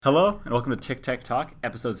Hello, and welcome to Tic Tac Talk,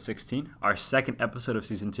 episode 16, our second episode of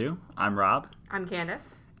season 2. I'm Rob. I'm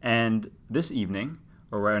Candace. And this evening,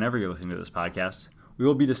 or whenever you're listening to this podcast, we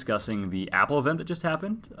will be discussing the Apple event that just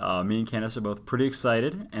happened. Me and Candace are both pretty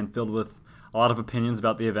excited and filled with a lot of opinions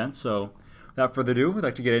about the event. So, without further ado, we'd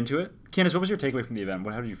like to get into it. Candace, what was your takeaway from the event?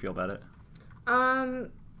 How did you feel about it?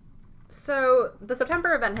 So the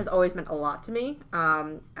September event has always meant a lot to me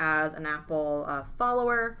as an Apple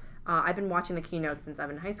follower. I've been watching the keynotes since I've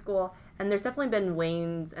been in high school, and there's definitely been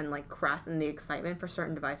wanes and crests in the excitement for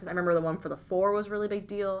certain devices. I remember the one for the 4 was a really big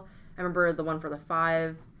deal. I remember the one for the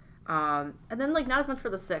 5, and then not as much for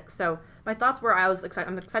the 6. So my thoughts were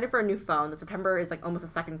I'm excited for a new phone. The September is almost a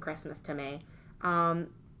second Christmas to me, and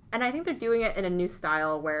I think they're doing it in a new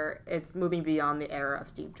style where it's moving beyond the era of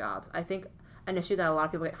Steve Jobs. I think an issue that a lot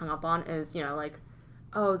of people get hung up on is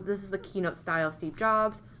oh, this is the keynote style of Steve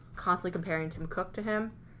Jobs, constantly comparing Tim Cook to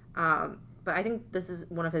him. But I think this is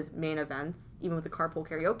one of his main events, even with the carpool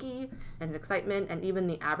karaoke and his excitement, and even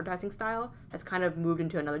the advertising style has kind of moved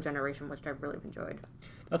into another generation, which I've really enjoyed.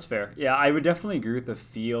 That's fair. Yeah, I would definitely agree with the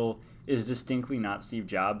feel is distinctly not Steve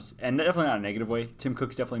Jobs, and definitely not in a negative way. Tim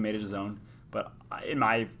Cook's definitely made it his own, but in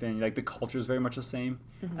my opinion, the culture is very much the same,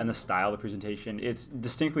 and the style of the presentation, it's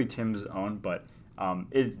distinctly Tim's own, but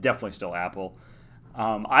it's definitely still Apple.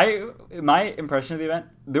 My impression of the event,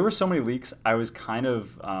 there were so many leaks. I was kind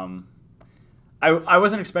of, I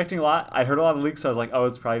wasn't expecting a lot. I heard a lot of leaks, so I was like, oh,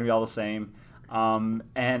 it's probably gonna be all the same.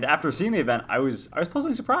 And after seeing the event, I was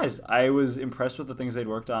pleasantly surprised. I was impressed with the things they'd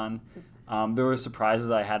worked on. There were surprises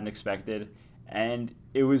that I hadn't expected, and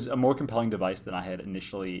it was a more compelling device than I had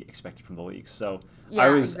initially expected from the leaks. So Yeah, I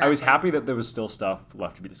was exactly. happy that there was still stuff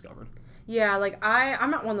left to be discovered. Yeah,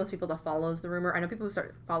 I'm not one of those people that follows the rumor. I know people who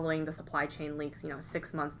start following the supply chain leaks,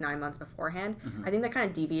 6 months, 9 months beforehand. I think that kind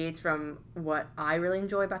of deviates from what I really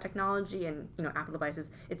enjoy about technology and, Apple devices.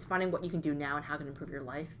 It's finding what you can do now and how it can improve your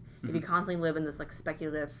life. If you constantly live in this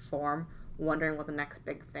speculative form, wondering what the next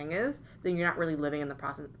big thing is, then you're not really living in the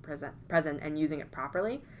present and using it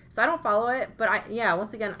properly. So I don't follow it, but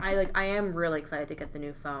once again, I am really excited to get the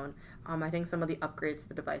new phone. I think some of the upgrades to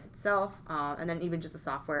the device itself, and then even just the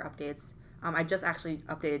software updates. I just actually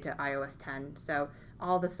updated to iOS 10, so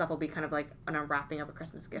all this stuff will be kind of wrapping up a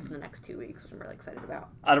Christmas gift in the next 2 weeks, which I'm really excited about.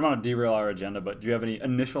 I don't want to derail our agenda, but do you have any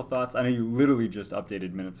initial thoughts? I know you literally just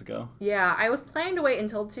updated minutes ago. Yeah, I was planning to wait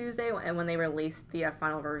until Tuesday when they released the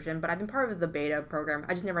final version, but I've been part of the beta program.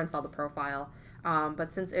 I just never installed the profile.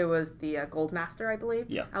 But since it was the Gold Master, I believe,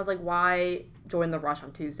 Yeah. I was like, why join the rush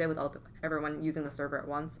on Tuesday with everyone using the server at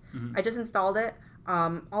once? I just installed it.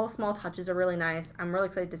 All the small touches are really nice. I'm really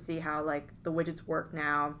excited to see how the widgets work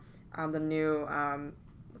now. The new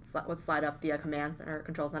let's slide up the command center,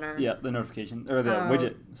 control center. Yeah, the notification or the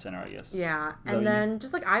widget center, I guess. Yeah, that what and you then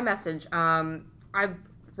just iMessage.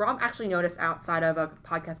 Rob actually noticed outside of a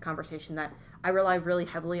podcast conversation that I rely really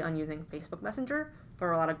heavily on using Facebook Messenger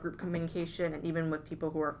for a lot of group communication and even with people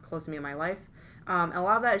who are close to me in my life. And a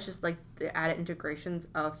lot of that is just the added integrations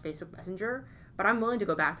of Facebook Messenger. But I'm willing to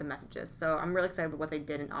go back to messages, so I'm really excited with what they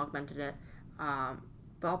did and augmented it.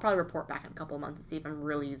 But I'll probably report back in a couple of months to see if I'm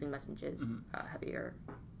really using messages heavier.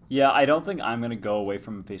 Yeah, I don't think I'm going to go away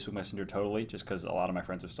from Facebook Messenger totally, just because a lot of my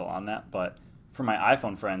friends are still on that. But for my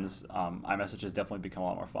iPhone friends, iMessage has definitely become a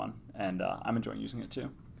lot more fun, and I'm enjoying using it too.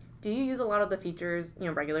 Do you use a lot of the features,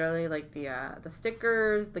 regularly, like the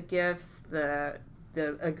stickers, the GIFs, the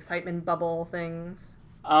excitement bubble things?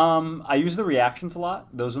 I use the reactions a lot.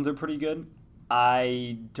 Those ones are pretty good.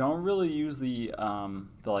 I don't really use the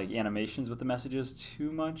animations with the messages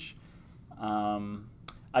too much.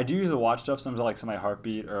 I do use the watch stuff sometimes, like my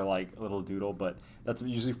heartbeat or a little doodle, but that's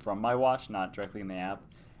usually from my watch, not directly in the app.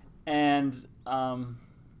 And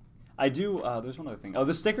I do. There's one other thing. Oh,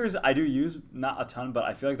 the stickers I do use, not a ton, but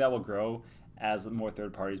I feel like that will grow as more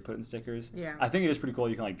third parties put in stickers. Yeah. I think it is pretty cool.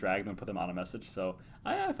 You can drag them and put them on a message. So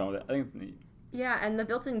I have fun with it. I think it's neat. Yeah, and the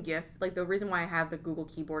built-in GIF, the reason why I have the Google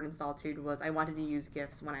Keyboard installed too was I wanted to use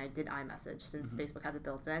GIFs when I did iMessage since Facebook has it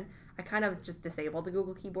built in. I kind of just disabled the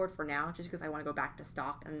Google Keyboard for now just because I want to go back to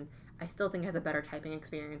stock, and I still think it has a better typing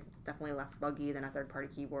experience. It's definitely less buggy than a third-party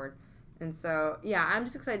keyboard. And so, yeah, I'm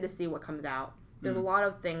just excited to see what comes out. There's a lot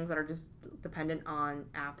of things that are just dependent on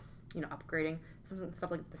apps, upgrading. Some stuff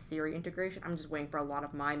like the Siri integration. I'm just waiting for a lot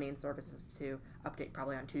of my main services to update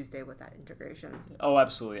probably on Tuesday with that integration. Oh,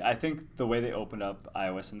 absolutely. I think the way they opened up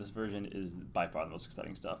iOS in this version is by far the most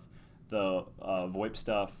exciting stuff. The VoIP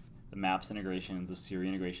stuff, the Maps integrations, the Siri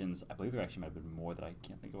integrations. I believe there actually might have been more that I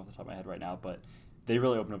can't think of off the top of my head right now, but they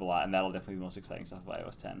really opened up a lot, and that'll definitely be the most exciting stuff of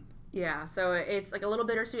iOS 10. Yeah, so it's like a little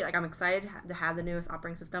bittersweet. Like I'm excited to have the newest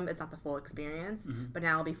operating system. It's not the full experience, but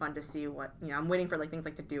now it'll be fun to see what I'm waiting for like things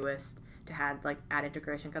like Todoist to have like add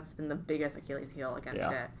integration because it's been the biggest Achilles heel against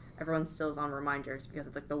it. Everyone still is on reminders because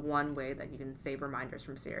it's like the one way that you can save reminders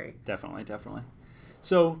from Siri. Definitely.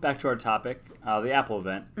 So back to our topic, the Apple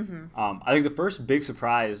event. I think the first big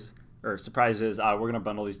surprises we're going to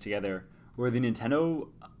bundle these together were the Nintendo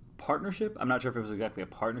partnership. I'm not sure if it was exactly a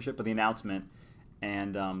partnership, but the announcement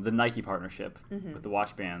and the Nike partnership with the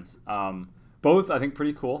watch bands. Both, I think,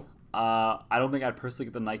 pretty cool. I don't think I'd personally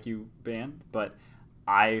get the Nike band, but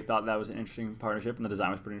I thought that was an interesting partnership, and the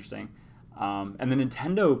design was pretty interesting. And the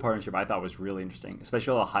Nintendo partnership I thought was really interesting,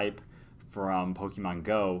 especially all the hype from Pokemon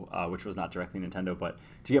Go, which was not directly Nintendo, but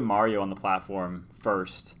to get Mario on the platform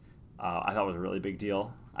first, I thought was a really big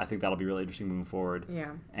deal. I think that'll be really interesting moving forward.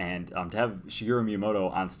 Yeah. And to have Shigeru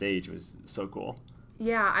Miyamoto on stage was so cool.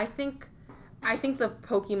 Yeah, I think the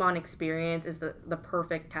Pokemon experience is the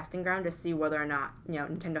perfect testing ground to see whether or not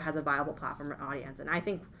Nintendo has a viable platform or audience. And I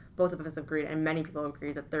think both of us agreed, and many people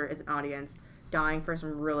agree, that there is an audience dying for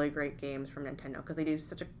some really great games from Nintendo because they do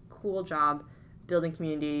such a cool job building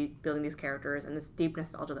community, building these characters, and this deep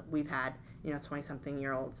nostalgia that we've had,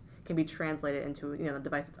 20-something-year-olds, can be translated into the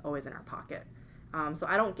device that's always in our pocket. So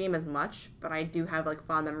I don't game as much, but I do have like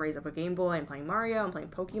fond memories of a Game Boy and playing Mario and playing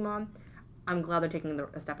Pokemon. I'm glad they're taking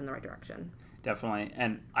a step in the right direction. Definitely.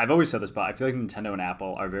 And I've always said this, but I feel like Nintendo and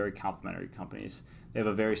Apple are very complementary companies. They have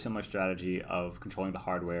a very similar strategy of controlling the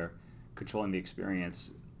hardware, controlling the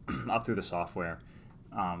experience up through the software.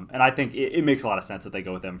 And I think it makes a lot of sense that they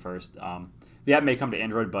go with them first. The app may come to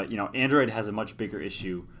Android, but Android has a much bigger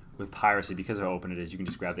issue with piracy because of how open it is. You can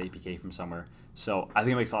just grab the APK from somewhere. So I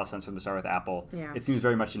think it makes a lot of sense for them to start with Apple. Yeah. It seems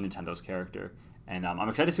very much in Nintendo's character. And I'm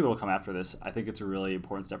excited to see what will come after this. I think it's a really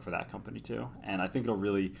important step for that company, too. And I think it'll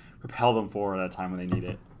really propel them forward at a time when they need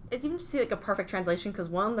it. It's even just see like a perfect translation because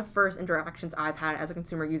one of the first interactions I've had as a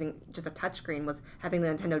consumer using just a touchscreen was having the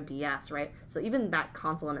Nintendo DS, right? So even that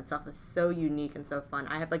console in itself is so unique and so fun.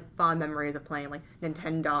 I have like fond memories of playing like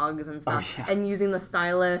Nintendogs and stuff and using the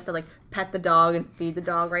stylus to like pet the dog and feed the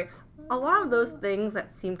dog, right? A lot of those things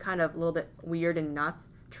that seem kind of a little bit weird and nuts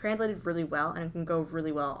translated really well and can go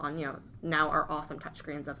really well on now our awesome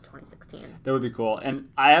touchscreens of 2016. That would be cool. And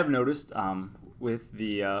I have noticed with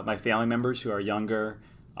the my family members who are younger,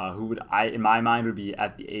 who in my mind would be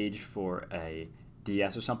at the age for a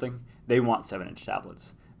DS or something, they want 7-inch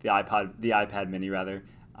tablets. The iPad Mini rather,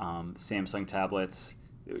 Samsung tablets,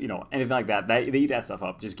 anything like that. They eat that stuff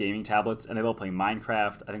up, just gaming tablets, and they love playing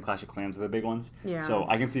Minecraft. I think Clash of Clans are the big ones. Yeah. So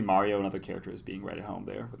I can see Mario and other characters being right at home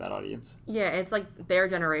there with that audience. Yeah, it's like their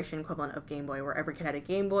generation equivalent of Game Boy, where every kid had a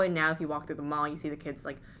Game Boy. Now if you walk through the mall, you see the kids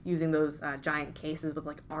like using those giant cases with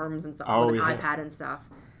like arms and stuff, with an iPad and stuff.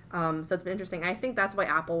 So it's been interesting. I think that's why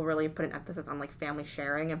Apple really put an emphasis on like family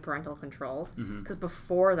sharing and parental controls. Because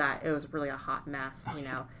before that, it was really a hot mess.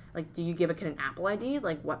 Like, do you give a kid an Apple ID?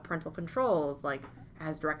 Like, what parental controls? Like,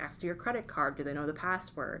 has direct access to your credit card? Do they know the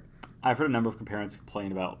password? I've heard a number of parents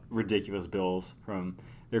complain about ridiculous bills from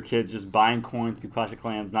their kids just buying coins through Clash of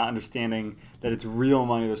Clans, not understanding that it's real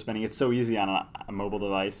money they're spending. It's so easy on a mobile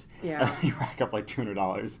device. Yeah. You rack up like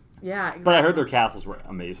 $200. Yeah, exactly. But I heard their castles were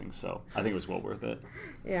amazing, so I think it was well worth it.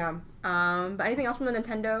 Yeah. But anything else from the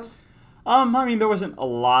Nintendo? I mean, there wasn't a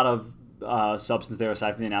lot of substance there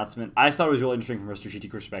aside from the announcement. I just thought it was really interesting from a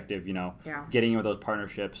strategic perspective, getting in with those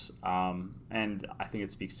partnerships. And I think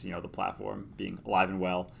it speaks to, the platform being alive and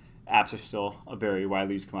well. Apps are still a very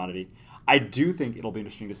widely used commodity. I do think it'll be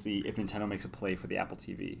interesting to see if Nintendo makes a play for the Apple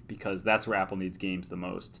TV, because that's where Apple needs games the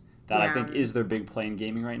most. That I think is their big play in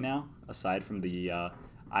gaming right now, aside from the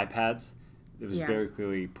iPads. It was very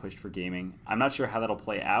clearly pushed for gaming. I'm not sure how that'll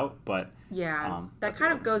play out, but that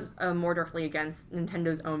kind of goes more directly against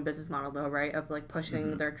Nintendo's own business model, though, right? Of like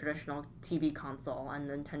pushing their traditional TV console and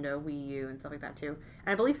Nintendo Wii U and stuff like that too.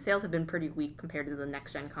 And I believe sales have been pretty weak compared to the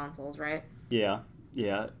next gen consoles, right? Yeah.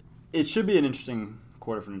 It should be an interesting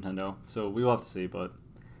quarter for Nintendo, so we will have to see. But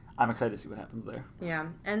I'm excited to see what happens there. Yeah,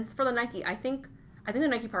 and for the Nike, I think the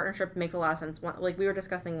Nike partnership makes a lot of sense. Like we were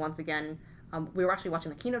discussing once again, we were actually watching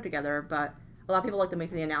the keynote together, but a lot of people like to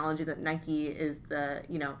make the analogy that Nike is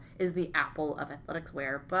the Apple of athletics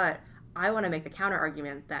wear, but I want to make the counter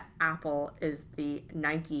argument that Apple is the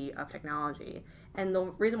Nike of technology. And the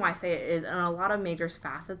reason why I say it is in a lot of major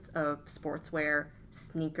facets of sportswear,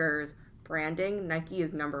 sneakers, branding, Nike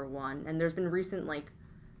is number one. And there's been recent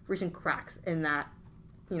cracks in that,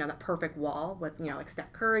 that perfect wall with, like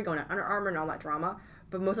Steph Curry going to Under Armour and all that drama.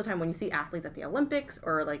 But most of the time when you see athletes at the Olympics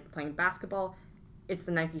or like playing basketball, it's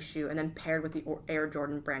the Nike shoe, and then paired with the Air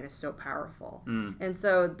Jordan brand is so powerful. And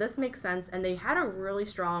so this makes sense. And they had a really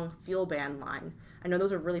strong FeelBand line. I know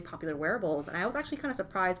those are really popular wearables, and I was actually kind of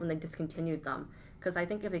surprised when they discontinued them, because I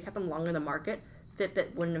think if they kept them longer in the market,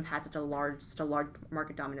 Fitbit wouldn't have had such a large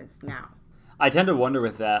market dominance now. I tend to wonder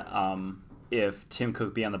with that if Tim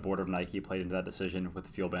Cook being on the board of Nike played into that decision with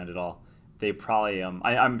the FeelBand at all. They probably,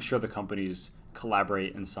 I'm sure the companies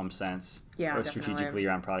collaborate in some sense, or strategically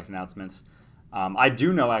around product announcements. I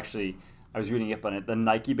do know, actually, I was reading up on it, the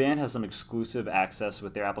Nike Band has some exclusive access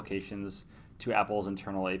with their applications to Apple's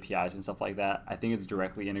internal APIs and stuff like that. I think it's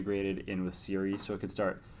directly integrated in with Siri, so it could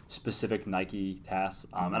start specific Nike tasks.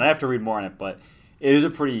 And I have to read more on it, but it is a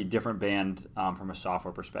pretty different band from a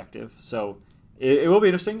software perspective. So it will be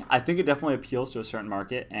interesting. I think it definitely appeals to a certain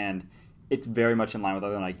market, and it's very much in line with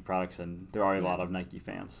other Nike products, and there are a lot of Nike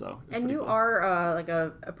fans. So and you are like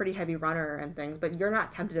a pretty heavy runner and things, but you're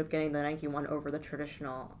not tempted of getting the Nike one over the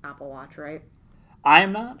traditional Apple Watch, right? I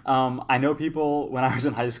am not. I know people when I was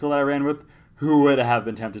in high school that I ran with who would have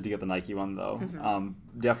been tempted to get the Nike one, though.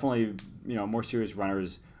 Definitely, more serious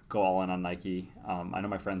runners go all in on Nike. I know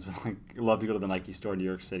my friends would love to go to the Nike store in New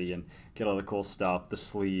York City and get all the cool stuff, the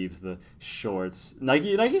sleeves, the shorts.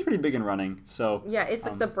 Nike's pretty big in running, so yeah, it's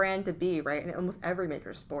like the brand to be, right? In almost every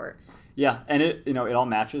major sport. Yeah, and it all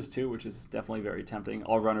matches too, which is definitely very tempting.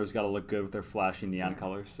 All runners got to look good with their flashy neon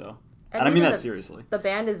colors, so. And I mean that seriously. The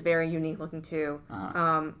band is very unique looking too.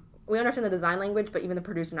 We understand the design language, but even the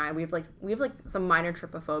producer and I, we have some minor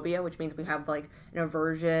trypophobia, which means we have an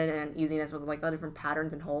aversion and easiness with the different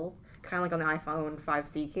patterns and holes, kind of like on the iPhone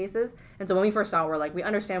 5C cases. And so when we first saw it, we're like, we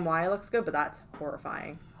understand why it looks good, but that's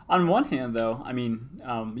horrifying. On one hand, though, I mean,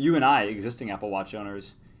 you and I, existing Apple Watch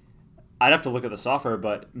owners, I'd have to look at the software,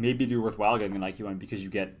 but maybe it'd be worthwhile getting the Nike one because you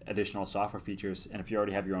get additional software features, and if you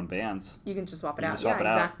already have your own bands, you can just swap it out.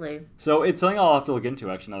 Exactly. So it's something I'll have to look into,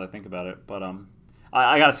 actually, now that I think about it. But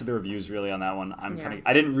I got to see the reviews really on that one.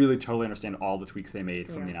 I didn't really totally understand all the tweaks they made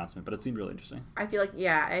from the announcement, but it seemed really interesting. I feel like,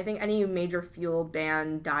 I think any major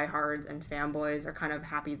FeelBand diehards and fanboys are kind of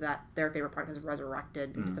happy that their favorite part has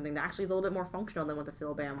resurrected into something that actually is a little bit more functional than what the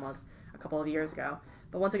FeelBand was a couple of years ago.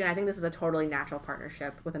 But once again, I think this is a totally natural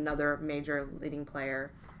partnership with another major leading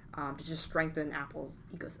player to just strengthen Apple's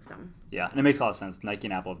ecosystem. Yeah, and it makes a lot of sense. Nike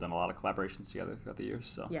and Apple have done a lot of collaborations together throughout the years,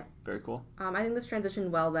 so very cool. I think this transitioned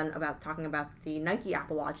well then about talking about the Nike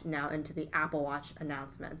Apple Watch now into the Apple Watch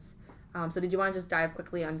announcements. So did you want to just dive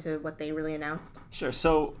quickly onto what they really announced? Sure.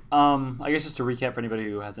 So I guess just to recap for anybody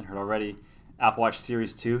who hasn't heard already, Apple Watch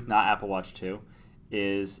Series 2, not Apple Watch 2,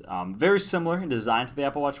 is very similar in design to the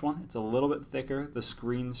Apple Watch 1. It's a little bit thicker. The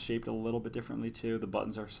screen's shaped a little bit differently too. The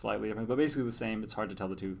buttons are slightly different, but basically the same. It's hard to tell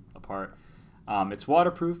the two apart. It's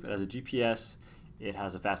waterproof. It has a GPS. It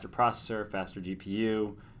has a faster processor, faster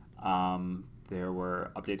GPU. There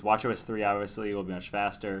were updates. WatchOS 3 obviously will be much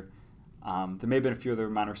faster. There may have been a few other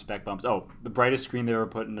minor spec bumps. Oh, the brightest screen they ever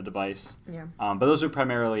put in the device. Yeah. But those are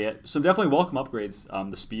primarily it. So definitely welcome upgrades.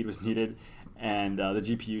 The speed was needed, and the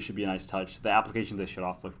GPU should be a nice touch. The applications they showed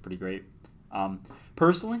off looked pretty great.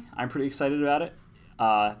 Personally, I'm pretty excited about it.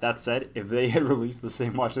 That said, if they had released the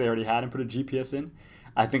same watch they already had and put a GPS in,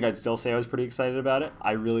 I think I'd still say I was pretty excited about it.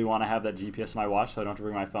 I really want to have that GPS in my watch so I don't have to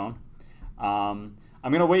bring my phone. I'm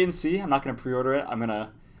going to wait and see. I'm not going to pre-order it. I'm going to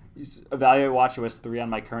evaluate WatchOS 3 on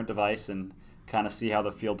my current device and kind of see how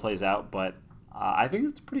the field plays out. But I think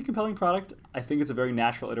it's a pretty compelling product. I think it's a very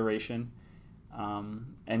natural iteration.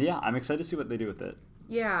 And yeah, I'm excited to see what they do with it.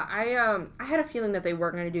 Yeah, I had a feeling that they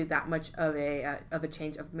weren't going to do that much of a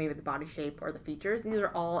change of maybe the body shape or the features. These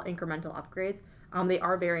are all incremental upgrades. They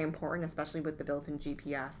are very important, especially with the built-in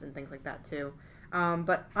GPS and things like that too.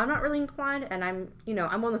 But I'm not really inclined, and I'm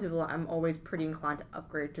one of those people. I'm always pretty inclined to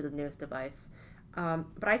upgrade to the newest device.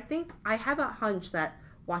 But I think I have a hunch that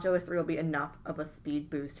WatchOS 3 will be enough of a speed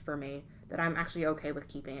boost for me that I'm actually okay with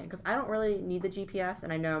keeping it, because I don't really need the GPS,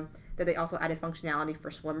 and I know that they also added functionality for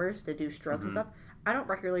swimmers to do strokes and stuff. I don't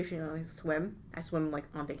recreationally swim. I swim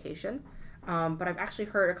on vacation. But I've actually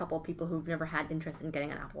heard a couple of people who've never had interest in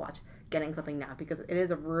getting an Apple Watch getting something now, because it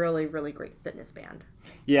is a really, really great fitness band.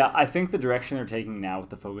 Yeah, I think the direction they're taking now with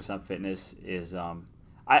the focus on fitness is,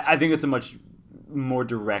 I think it's a much more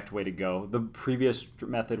direct way to go. The previous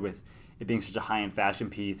method with it being such a high-end fashion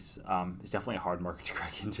piece is definitely a hard market to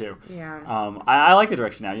crack into. Yeah. I like the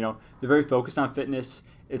direction now. They're very focused on fitness.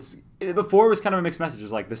 Before it was kind of a mixed message. It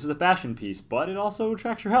was like, this is a fashion piece, but it also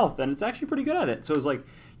tracks your health, and it's actually pretty good at it. So it was like,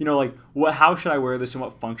 how should I wear this, and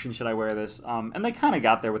what function should I wear this? And they kind of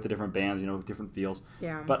got there with the different bands, different feels.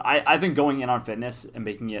 Yeah. But I think going in on fitness and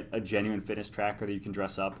making it a genuine fitness tracker that you can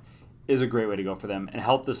dress up is a great way to go for them, and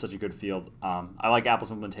health is such a good field. I like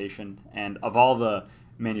Apple's implementation, and of all the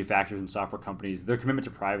manufacturers and software companies, their commitment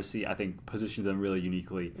to privacy, I think, positions them really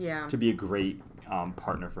uniquely to be a great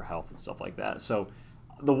partner for health and stuff like that. So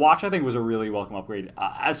the watch, I think, was a really welcome upgrade.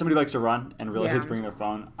 As somebody who likes to run and really hates bringing their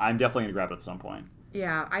phone, I'm definitely going to grab it at some point.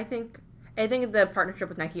 Yeah, I think the partnership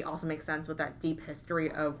with Nike also makes sense with that deep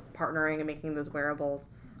history of partnering and making those wearables.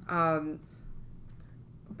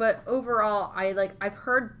 But overall, I've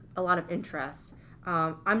heard a lot of interest.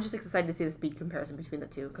 I'm just excited to see the speed comparison between the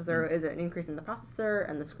two because there is an increase in the processor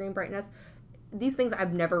and the screen brightness. These things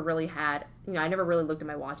I've never really had. I never really looked at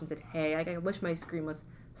my watch and said, "Hey, I wish my screen was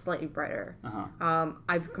slightly brighter."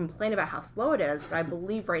 I've complained about how slow it is, but I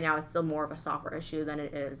believe right now it's still more of a software issue than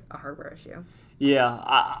it is a hardware issue.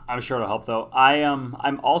 Yeah, I'm sure it'll help though.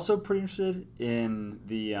 I'm also pretty interested in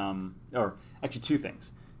the or actually two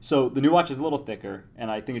things. So the new watch is a little thicker, and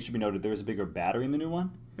I think it should be noted there is a bigger battery in the new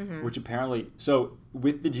one, which apparently, so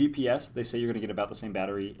with the GPS, they say you're going to get about the same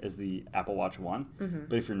battery as the Apple Watch 1,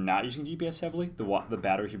 but if you're not using GPS heavily, the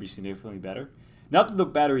battery should be significantly better. Not that the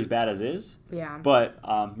battery is bad as is, but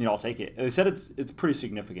I'll take it. They said it's pretty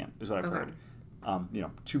significant, is what I've heard.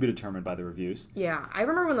 To be determined by the reviews. Yeah, I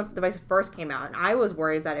remember when the device first came out, and I was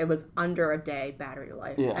worried that it was under a day battery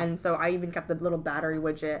life. Yeah. And so I even kept the little battery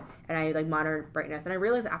widget, and I monitored brightness. And I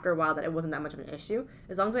realized after a while that it wasn't that much of an issue,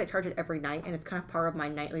 as long as I charge it every night, and it's kind of part of my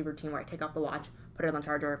nightly routine where I take off the watch, put it on the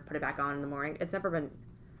charger, put it back on in the morning. It's never been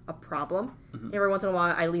a problem. Every once in a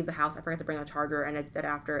while, I leave the house, I forget to bring the charger, and it's dead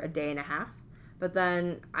after a day and a half. But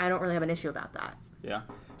then I don't really have an issue about that. Yeah.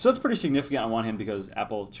 So that's pretty significant on one hand because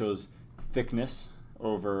Apple chose thickness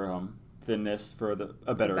over thinness for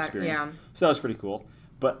a better experience. Yeah. So that was pretty cool.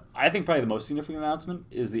 But I think probably the most significant announcement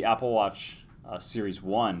is the Apple Watch Series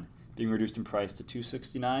 1 being reduced in price to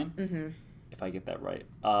 $269, if I get that right.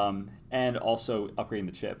 And also upgrading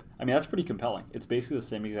the chip. I mean, that's pretty compelling. It's basically the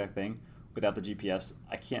same exact thing without the GPS.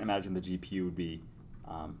 I can't imagine the GPU would be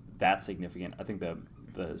that significant. I think the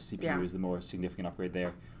CPU is the more significant upgrade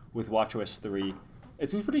there. With watchOS 3, it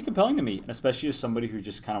seems pretty compelling to me, and especially as somebody who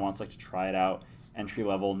just kind of wants to try it out, entry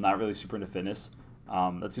level, not really super into fitness.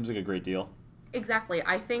 That seems like a great deal. Exactly.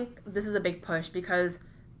 I think this is a big push because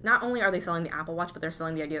not only are they selling the Apple Watch, but they're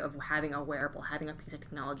selling the idea of having a wearable, having a piece of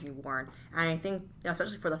technology worn. And I think,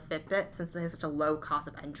 especially for the Fitbit, since they have such a low cost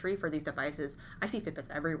of entry for these devices, I see Fitbits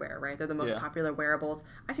everywhere, right? They're the most popular wearables.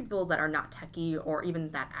 I see people that are not techie or even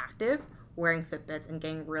that active wearing Fitbits and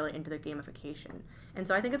getting really into the gamification. And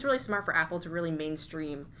so I think it's really smart for Apple to really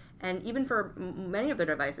mainstream. And even for many of their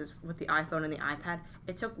devices, with the iPhone and the iPad,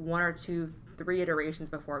 it took 1 or 2, 3 iterations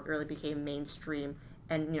before it really became mainstream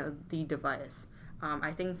and the device.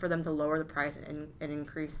 I think for them to lower the price and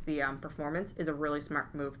increase the performance is a really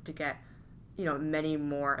smart move to get many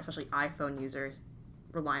more, especially iPhone users,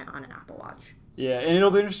 reliant on an Apple Watch. Yeah, and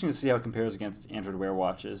it'll be interesting to see how it compares against Android Wear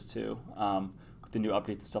watches too. The new updates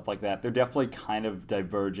and stuff like that. They're definitely kind of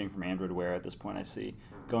diverging from Android Wear at this point, I see,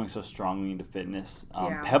 going so strongly into fitness.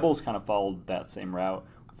 Pebbles kind of followed that same route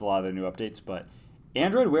with a lot of their new updates, but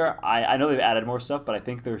Android Wear, I know they've added more stuff, but I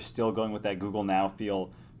think they're still going with that Google Now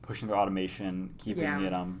feel, pushing their automation, keeping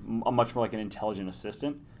it a much more like an intelligent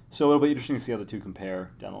assistant. So it'll be interesting to see how the two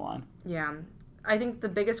compare down the line. Yeah. I think the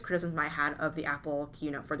biggest criticism I had of the Apple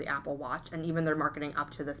keynote for the Apple Watch, and even their marketing up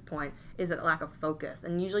to this point, is that lack of focus.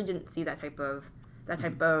 And usually didn't see that type of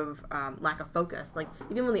lack of focus. Like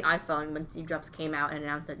even when the iPhone, when Steve Jobs came out and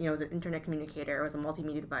announced that it was an internet communicator, it was a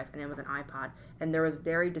multimedia device, and it was an iPod, and there was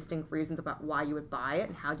very distinct reasons about why you would buy it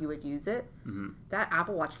and how you would use it. That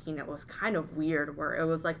Apple Watch keynote was kind of weird, where it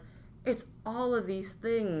was like, it's all of these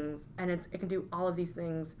things, and it can do all of these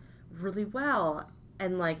things really well.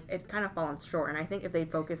 And it kind of fallen short. And I think if they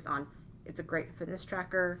focused on, it's a great fitness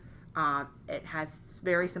tracker, it has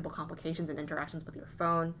very simple complications and interactions with your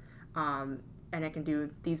phone, and it can do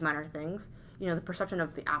these minor things, the perception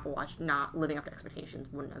of the Apple Watch not living up to expectations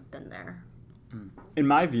wouldn't have been there. In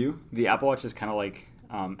my view, the Apple Watch is kind of like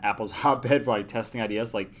Apple's hotbed for testing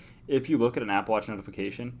ideas. If you look at an Apple Watch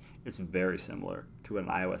notification, it's very similar to what an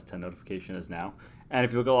iOS 10 notification is now. And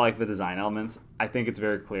if you look at the design elements, I think it's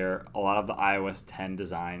very clear a lot of the iOS 10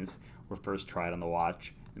 designs were first tried on the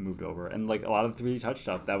watch and moved over. And a lot of the 3D Touch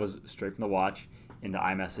stuff, that was straight from the watch into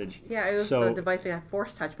iMessage. Yeah, it was the device that had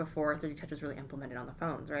Force Touch before 3D Touch was really implemented on the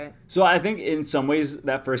phones, right? So I think in some ways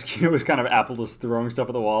that first keynote was kind of Apple just throwing stuff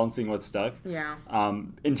at the wall and seeing what stuck. Yeah.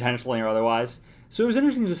 Intentionally or otherwise. So it was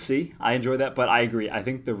interesting to see. I enjoyed that, but I agree. I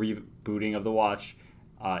think the rebooting of the watch,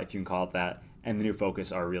 if you can call it that, and the new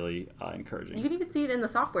focus are really encouraging. You can even see it in the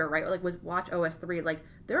software, right? Like with Watch OS 3, like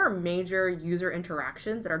there are major user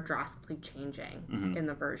interactions that are drastically changing in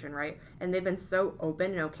the version, right? And they've been so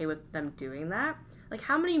open and okay with them doing that. Like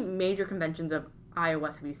how many major conventions of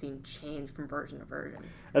iOS have you seen change from version to version?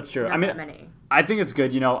 That's true. Not I mean, that many. I think it's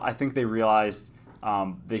good. I think they realized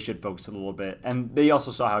they should focus it a little bit, and they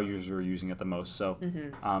also saw how users were using it the most. So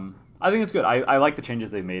I think it's good. I like the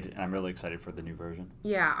changes they've made, and I'm really excited for the new version.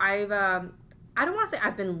 Yeah, I don't want to say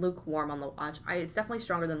I've been lukewarm on the watch. It's definitely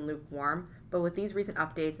stronger than lukewarm, but with these recent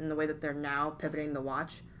updates and the way that they're now pivoting the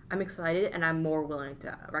watch, I'm excited and I'm more willing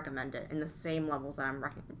to recommend it in the same levels that I'm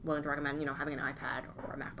willing to recommend, having an iPad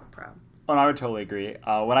or a MacBook Pro. Oh, and I would totally agree.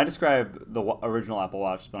 When I describe the original Apple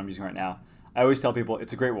Watch that I'm using right now, I always tell people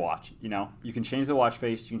it's a great watch. You can change the watch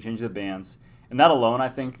face, you can change the bands, and that alone, I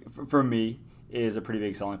think, for me, is a pretty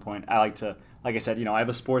big selling point. I like to, like I said, I have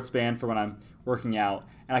a sports band for when I'm working out,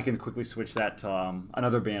 and I can quickly switch that to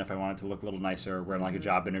another band if I want it to look a little nicer, wearing like a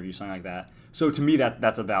job interview, something like that. So to me,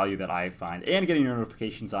 that's a value that I find, and getting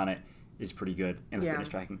notifications on it is pretty good in the fitness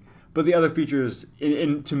tracking. But the other features,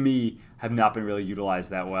 to me, have not been really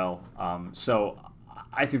utilized that well. So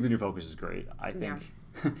I think the new focus is great. I think,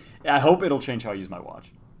 I hope it'll change how I use my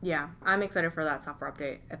watch. Yeah, I'm excited for that software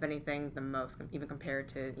update. If anything, the most, even compared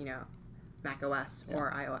to Mac OS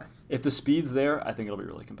or iOS. If the speed's there, I think it'll be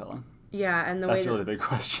really compelling. Yeah, and that's really the big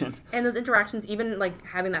question. And those interactions, even like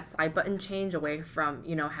having that side button change away from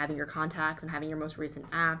having your contacts and having your most recent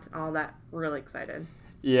apps and all that, really excited.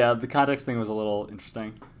 Yeah, the context thing was a little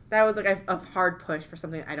interesting. That was like a hard push for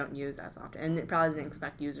something I don't use as often, and it probably didn't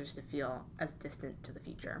expect users to feel as distant to the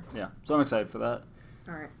feature. Yeah, so I'm excited for that.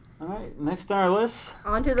 All right, next on our list.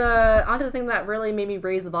 Onto the thing that really made me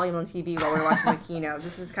raise the volume on TV while we were watching the keynote.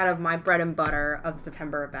 This is kind of my bread and butter of the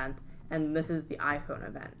September event, and this is the iPhone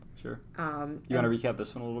event. Sure. You want to recap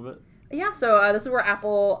this one a little bit? Yeah, so this is where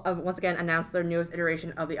Apple, once again, announced their newest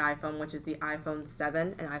iteration of the iPhone, which is the iPhone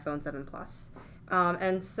 7 and iPhone 7 Plus.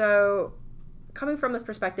 And so, coming from this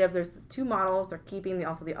perspective, there's two models. They're keeping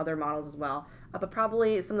also the other models as well. But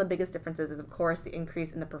probably some of the biggest differences is, of course, the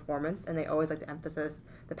increase in the performance. And they always like to emphasize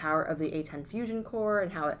the power of the A10 Fusion core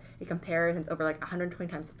and how it compares. And it's over like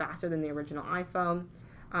 120 times faster than the original iPhone.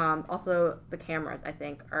 Also, the cameras, I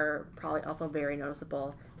think, are probably also very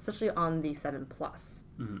noticeable, especially on the 7 Plus.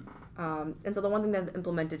 And so the one thing they've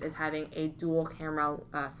implemented is having a dual camera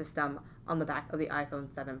system on the back of the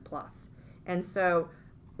iPhone 7 Plus. And so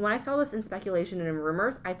when I saw this in speculation and in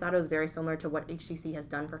rumors, I thought it was very similar to what HTC has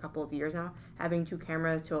done for a couple of years now, having two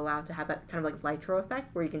cameras to allow to have that kind of like Lytro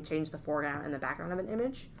effect where you can change the foreground and the background of an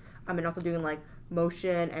image. And also doing like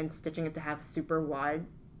motion and stitching it to have super wide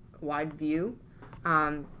view.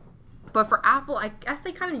 But for Apple, I guess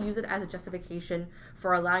they kind of use it as a justification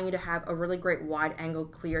for allowing you to have a really great wide angle,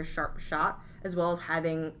 clear, sharp shot, as well as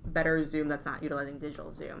having better zoom that's not utilizing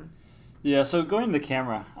digital zoom. Yeah, so going to the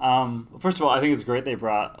camera, first of all, I think it's great they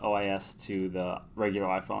brought OIS to the regular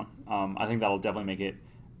iPhone. I think that'll definitely make it,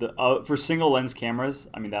 for single lens cameras,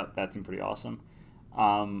 I mean, that seemed pretty awesome.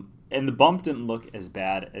 And the bump didn't look as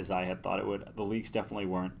bad as I had thought it would. The leaks definitely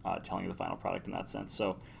weren't telling you the final product in that sense.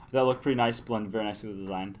 So that looked pretty nice, blended very nicely with the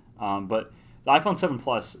design. But the iPhone 7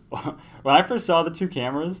 Plus, when I first saw the two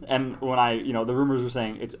cameras, and when the rumors were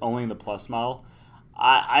saying it's only in the Plus model,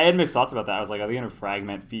 I had mixed thoughts about that. I was like, are they going to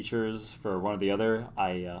fragment features for one or the other?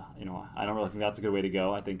 I don't really think that's a good way to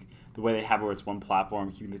go. I think the way they have it where it's one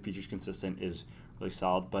platform, keeping the features consistent is really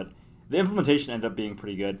solid. But the implementation ended up being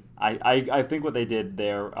pretty good. I think what they did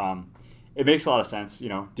there, it makes a lot of sense.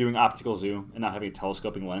 Doing optical zoom and not having a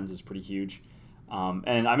telescoping lens is pretty huge.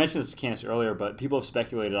 And I mentioned this to Candace earlier, but people have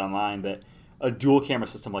speculated online that a dual camera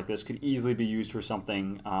system like this could easily be used for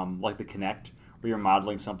something like the Kinect, where you're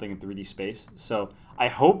modeling something in 3D space. So I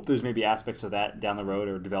hope there's maybe aspects of that down the road,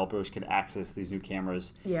 or developers can access these new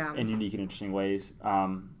cameras in unique and interesting ways. I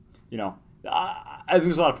think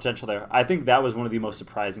there's a lot of potential there. I think that was one of the most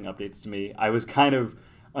surprising updates to me. I was kind of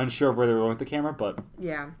unsure of where they were going with the camera, but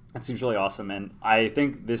it seems really awesome. And I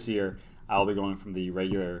think this year I'll be going from the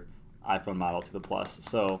regular iPhone model to the Plus.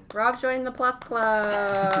 So Rob's joining the Plus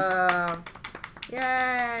Club.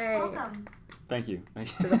 Yay! Welcome. Thank you.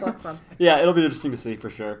 To the Plus Club. Yeah, it'll be interesting to see for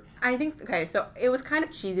sure. I think, so it was kind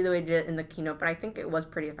of cheesy the way they did it in the keynote, but I think it was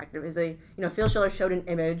pretty effective. Phil Schiller showed an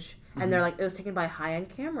image, and they're like, it was taken by a high-end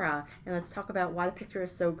camera, and let's talk about why the picture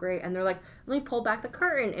is so great. And they're like, let me pull back the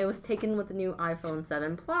curtain. It was taken with the new iPhone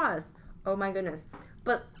 7 Plus. Oh my goodness.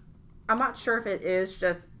 But I'm not sure if it is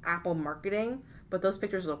just Apple marketing, but those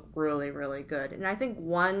pictures look really, really good. And I think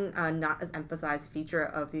one not as emphasized feature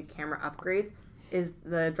of the camera upgrades is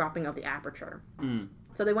the dropping of the aperture.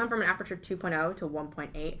 So they went from an aperture 2.0 to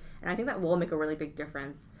 1.8, and I think that will make a really big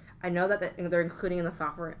difference. I know that they're including in the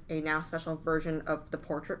software a now special version of the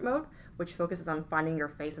portrait mode, which focuses on finding your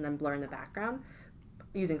face and then blurring the background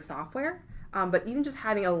using software. But even just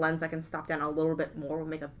having a lens that can stop down a little bit more will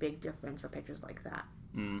make a big difference for pictures like that.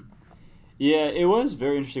 Mm. Yeah, it was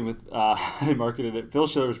very interesting with they marketed it. Phil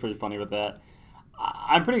Schiller was pretty funny with that.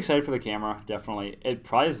 I'm pretty excited for the camera, definitely. It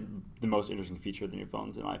probably is the most interesting feature of the new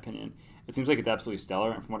phones, in my opinion. It seems like it's absolutely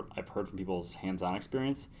stellar, and from what I've heard from people's hands-on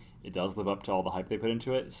experience, it does live up to all the hype they put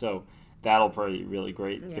into it. So that'll probably be really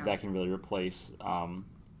great if that can really replace,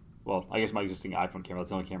 well, I guess my existing iPhone camera. That's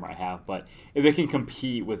the only camera I have. But if it can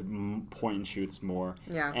compete with point-and-shoots more,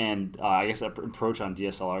 and I guess approach on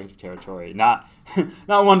DSLR territory, not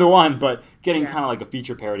not one-to-one, but getting kind of like a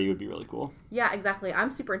feature parity would be really cool. Yeah, exactly.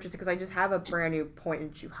 I'm super interested because I just have a brand new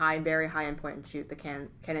point-and-shoot, very high-end point-and-shoot, the Canon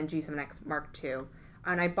G7X Mark II.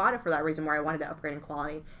 And I bought it for that reason where I wanted to upgrade in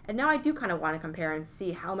quality. And now I do kind of want to compare and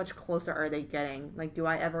see how much closer are they getting. Like, do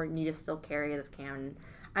I ever need to still carry this Canon?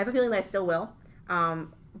 I have a feeling that I still will.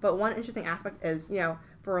 But one interesting aspect is,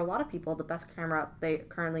 for a lot of people, the best camera they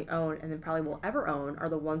currently own and then probably will ever own are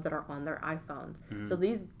the ones that are on their iPhones. Mm-hmm. So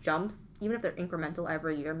these jumps, even if they're incremental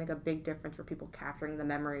every year, make a big difference for people capturing the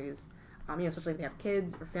memories, especially if they have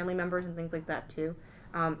kids or family members and things like that too.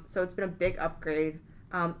 So it's been a big upgrade.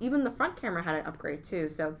 Even the front camera had an upgrade too.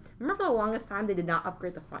 So remember for the longest time they did not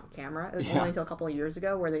upgrade the front camera. It was only until a couple of years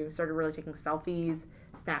ago where they started really taking selfies,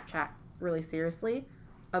 Snapchat really seriously.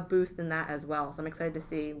 A boost in that as well. So I'm excited to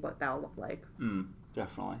see what that'll look like.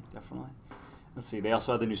 Definitely. Let's see. They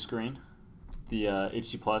also had the new screen, the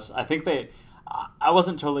HD Plus. I think I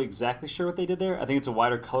wasn't totally exactly sure what they did there. I think it's a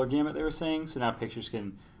wider color gamut they were saying, so now pictures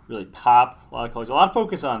can really pop. A lot of colors. A lot of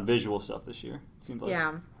focus on visual stuff this year, it seems like.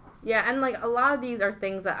 Yeah, and like a lot of these are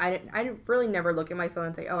things that I really never look at my phone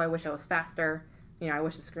and say, oh, I wish I was faster. I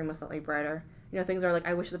wish the screen was slightly brighter. Things are like,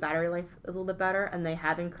 I wish the battery life is a little bit better, and they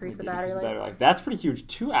have increased the battery life. That's pretty huge.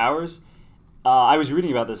 2 hours. I was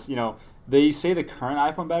reading about this. They say the current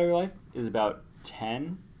iPhone battery life is about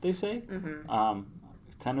 10, they say.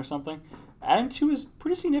 10 or something. Adding 2 is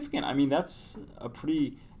pretty significant. I mean, that's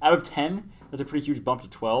out of 10, that's a pretty huge bump to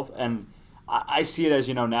 12. And I see it as,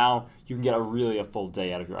 now you can get a full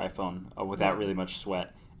day out of your iPhone without really much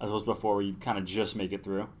sweat, as opposed to before where you kind of just make it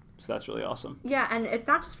through. So that's really awesome. Yeah, and it's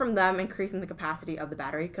not just from them increasing the capacity of the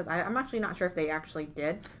battery, because I'm actually not sure if they actually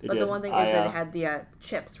did. The one thing is that they had the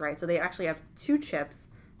chips, right? So they actually have 2 chips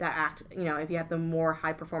that act, if you have the more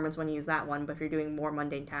high performance one, you use that one. But if you're doing more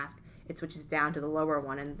mundane tasks, it switches down to the lower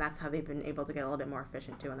one. And that's how they've been able to get a little bit more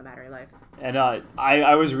efficient, too, on the battery life. And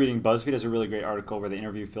I was reading, BuzzFeed has a really great article where they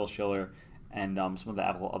interview Phil Schiller and some of the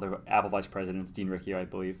other Apple vice presidents, Dean Riccio, I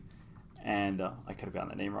believe. And I could have gotten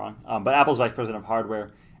that name wrong. But Apple's vice president of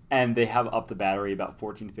hardware. And they have upped the battery about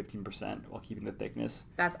 14 to 15% while keeping the thickness.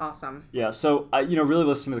 That's awesome. Yeah, so, really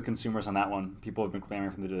listening to the consumers on that one. People have been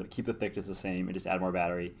clamoring for them to keep the thickness the same and just add more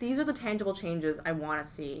battery. These are the tangible changes I want to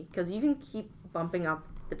see. Because you can keep bumping up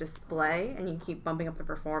the display and you can keep bumping up the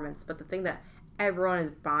performance. But the thing that everyone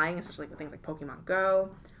is buying, especially with things like Pokemon Go,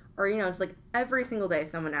 or, it's like every single day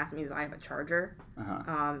someone asks me if I have a charger,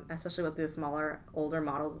 especially with the smaller, older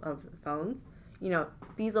models of phones.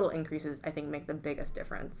 These little increases, I think, make the biggest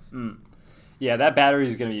difference. Yeah, that battery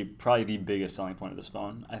is going to be probably the biggest selling point of this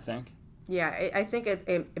phone, I think. Yeah, I think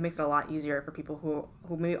it makes it a lot easier for people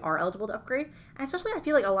who maybe are eligible to upgrade. And especially, I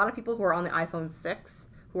feel like a lot of people who are on the iPhone 6,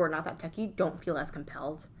 who are not that techie, don't feel as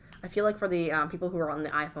compelled. I feel like for the people who are on the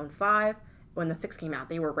iPhone 5, when the 6 came out,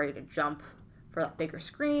 they were ready to jump for that bigger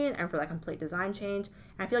screen and for that complete design change.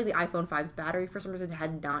 And I feel like the iPhone 5's battery, for some reason,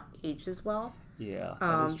 had not aged as well. Yeah,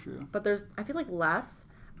 that is true. But I feel like less,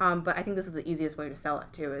 but I think this is the easiest way to sell it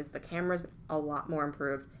too, is the camera's a lot more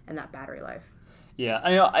improved and that battery life. Yeah,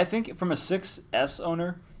 I think from a 6S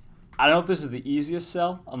owner, I don't know if this is the easiest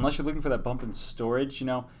sell, unless you're looking for that bump in storage,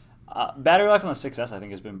 Battery life on the 6S I think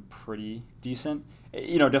has been pretty decent.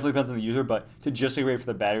 Definitely depends on the user, but to just upgrade for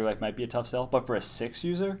the battery life might be a tough sell. But for a 6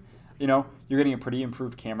 user, you're getting a pretty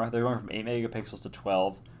improved camera. They're going from 8 megapixels to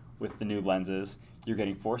 12 with the new lenses. You're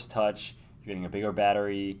getting Force Touch. You're getting a bigger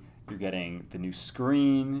battery. You're getting the new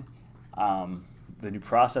screen, the new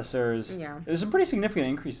processors. Yeah. There's some pretty significant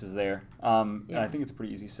increases there. And I think it's a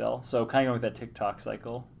pretty easy sell. So kind of going with that TikTok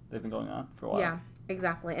cycle they've been going on for a while. Yeah,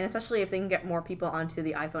 exactly. And especially if they can get more people onto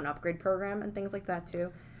the iPhone upgrade program and things like that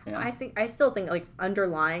too. Yeah. I still think like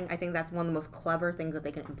underlying, I think that's one of the most clever things that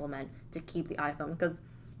they can implement to keep the iPhone. Because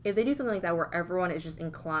if they do something like that where everyone is just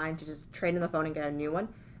inclined to just trade in the phone and get a new one,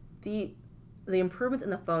 the improvements in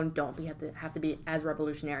the phone don't have to be as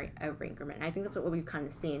revolutionary every increment. And I think that's what we've kind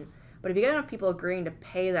of seen. But if you get enough people agreeing to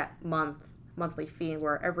pay that month monthly fee,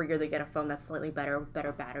 where every year they get a phone that's slightly better,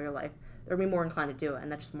 better battery life, they'll be more inclined to do it,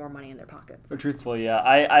 and that's just more money in their pockets. But truthfully, yeah,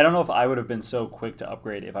 I don't know if I would have been so quick to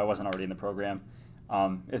upgrade if I wasn't already in the program.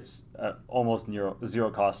 It's almost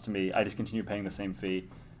zero cost to me. I just continue paying the same fee,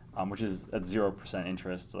 which is at 0%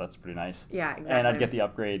 interest, so that's pretty nice. Yeah, exactly. And I'd get the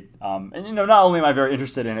upgrade. And not only am I very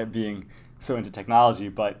interested in it being so into technology,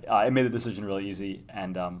 but it made the decision really easy.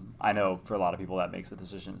 And I know for a lot of people that makes the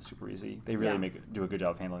decision super easy. They really do a good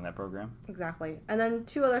job of handling that program. Exactly. And then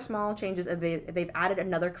 2 other small changes. They've added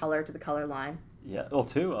another color to the color line. Yeah, well,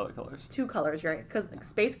 2 other colors. 2 colors, right? Because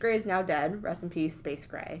Space Gray is now dead. Rest in peace, Space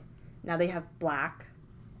Gray. Now they have black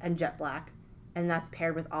and jet black, and that's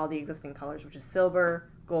paired with all the existing colors, which is silver,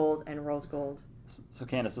 gold, and rose gold. So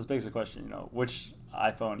Candace, this begs the question, which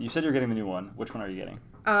iPhone, you said you're getting the new one. Which one are you getting?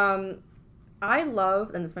 I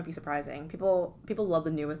love, and this might be surprising, people love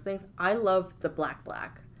the newest things. I love the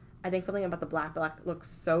black. I think something about the black looks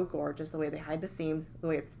so gorgeous, the way they hide the seams, the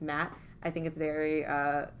way it's matte. I think it's very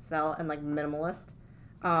svelte and like minimalist.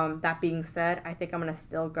 That being said, I think I'm going to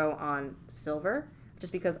still go on silver,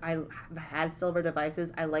 just because I've had silver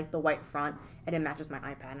devices. I like the white front, and it matches my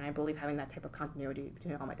iPad, and I believe having that type of continuity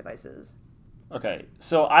between all my devices. Okay,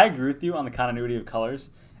 so I agree with you on the continuity of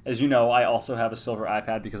colors. As you know, I also have a silver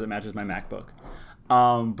iPad because it matches my MacBook.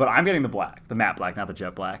 But I'm getting the black, the matte black, not the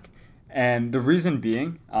jet black. And the reason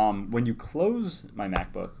being, when you close my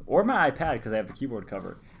MacBook or my iPad, because I have the keyboard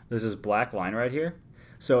cover, there's this black line right here.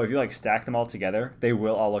 So if you stack them all together, they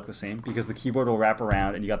will all look the same because the keyboard will wrap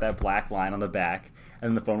around and you got that black line on the back, and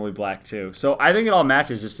then the phone will be black too. So I think it all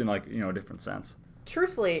matches, just in a different sense.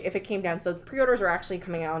 Truthfully, if it came down, so pre-orders are actually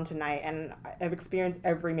coming out tonight, and I've experienced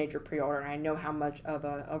every major pre-order, and I know how much of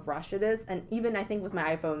a rush it is. And even I think with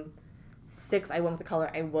my iPhone 6, I went with the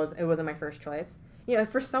color it wasn't my first choice. If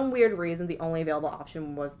for some weird reason the only available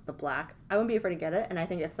option was the black, I wouldn't be afraid to get it. And I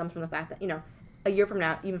think it stems from the fact that a year from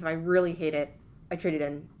now, even if I really hate it, I trade it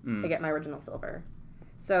in. I get my original silver.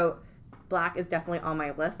 So black is definitely on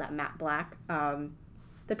my list. That matte black,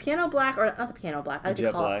 the piano black, or not the piano black. I like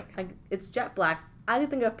jet black. It's jet black. I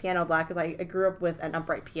didn't think of piano black because I grew up with an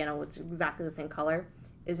upright piano, which is exactly the same color.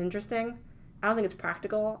 Is interesting. I don't think it's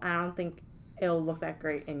practical. I don't think it'll look that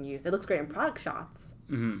great in use. It looks great in product shots,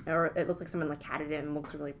 or it looks like someone had it in and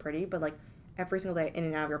looks really pretty. But every single day, in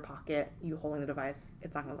and out of your pocket, you holding the device,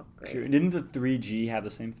 it's not gonna look great. True. Didn't the 3G have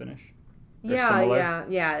the same finish?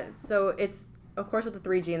 Yeah. So it's, of course, with the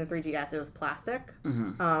 3G and the 3GS, it was plastic.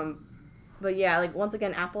 But yeah, once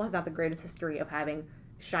again, Apple has not the greatest history of having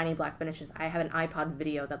shiny black finishes. I have an iPod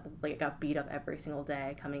video that got beat up every single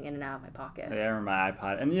day coming in and out of my pocket. Yeah, I remember my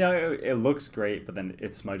iPod, and it looks great, but then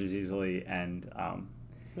it smudges easily, and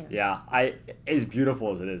as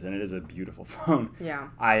beautiful as it is, and it is a beautiful phone. Yeah.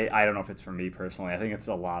 I don't know if it's for me personally. I think it's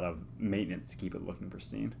a lot of maintenance to keep it looking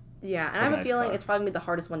pristine. Yeah, and I have a feeling it's probably gonna be the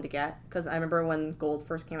hardest one to get, because I remember when gold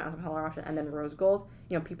first came out as a color option, and then rose gold,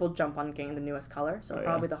 people jump on getting the newest color, so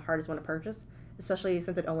probably the hardest one to purchase, especially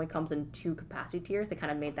since it only comes in 2 capacity tiers. They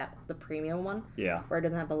kind of made that the premium one, where it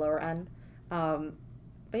doesn't have the lower end. But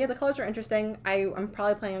yeah, the colors are interesting. I'm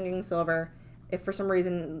probably planning on getting silver. If for some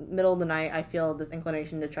reason, middle of the night, I feel this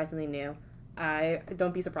inclination to try something new, I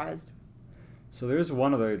don't be surprised. So there's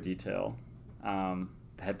one other detail, the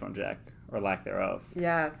headphone jack, or lack thereof.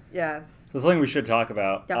 Yes. So it's something we should talk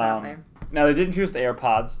about. Definitely. Now, they did introduce the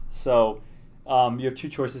AirPods, so you have 2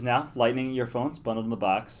 choices now. Lightning earphones bundled in the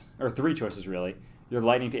box, or 3 choices really. Your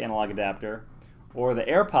Lightning to analog adapter, or the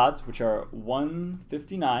AirPods, which are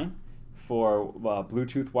 $159 for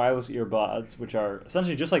Bluetooth wireless earbuds, which are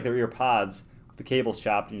essentially just like their earpods, with the cables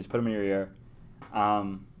chopped, and you just put them in your ear.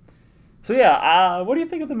 What do you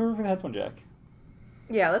think of them removing the headphone jack?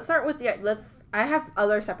 Yeah, let's start with I have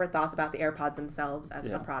other separate thoughts about the AirPods themselves as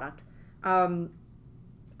a product. I'm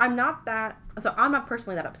not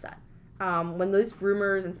personally that upset. When those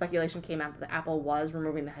rumors and speculation came out that Apple was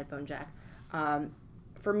removing the headphone jack,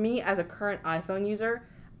 for me as a current iPhone user,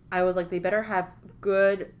 I was like, they better have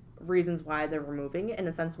good reasons why they're removing it, in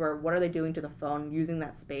a sense where what are they doing to the phone using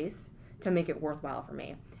that space to make it worthwhile for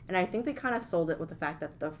me. And I think they kind of sold it with the fact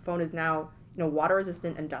that the phone is now water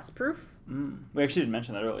resistant and dust proof. We actually didn't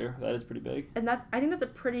mention that earlier. That is pretty big. And I think that's a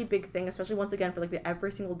pretty big thing, especially once again for the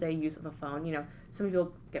every single day use of a phone. Some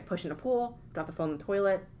people get pushed in a pool, drop the phone in the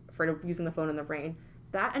toilet, afraid of using the phone in the rain.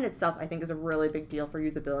 That in itself, I think, is a really big deal for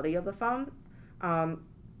usability of the phone.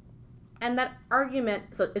 And that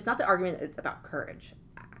argument, so it's not the argument, it's about courage.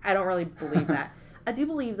 I don't really believe that. I do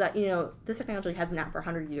believe that, this technology has been out for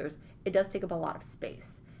 100 years. It does take up a lot of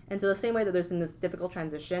space. And so the same way that there's been this difficult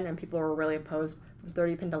transition and people were really opposed from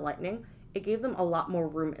 30-pin to Lightning, it gave them a lot more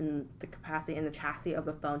room in the capacity and the chassis of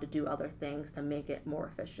the phone to do other things to make it more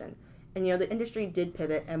efficient. And the industry did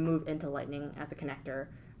pivot and move into Lightning as a connector,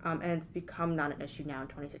 and it's become not an issue now in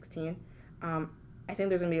 2016. I think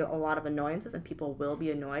there's going to be a lot of annoyances, and people will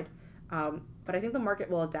be annoyed. But I think the market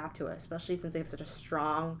will adapt to it, especially since they have such a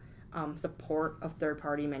strong support of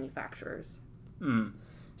third-party manufacturers.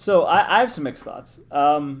 So I have some mixed thoughts.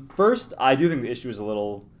 First, I do think the issue is a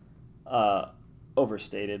little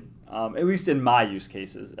overstated, at least in my use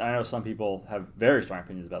cases. I know some people have very strong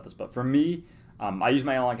opinions about this, but for me, I use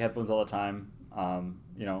my analog headphones all the time.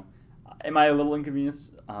 Am I a little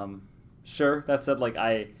inconvenienced? Sure. That said,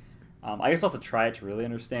 I guess I'll have to try it to really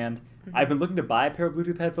understand. I've been looking to buy a pair of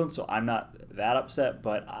Bluetooth headphones, so I'm not that upset,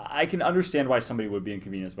 but I can understand why somebody would be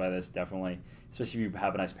inconvenienced by this, definitely, especially if you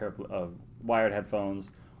have a nice pair of wired headphones,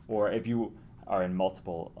 or if you are in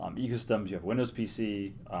multiple ecosystems, you have Windows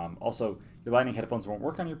PC. Also, your Lightning headphones won't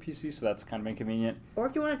work on your PC, so that's kind of inconvenient. Or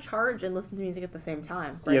if you want to charge and listen to music at the same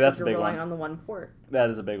time. Right? Yeah, that's a big one. You're relying on the one port. That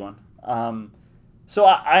is a big one. So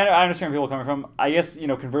I understand where people are coming from. I guess,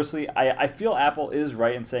 conversely, I feel Apple is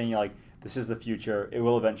right in saying, this is the future. It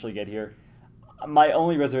will eventually get here. My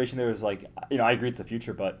only reservation there is, I agree it's the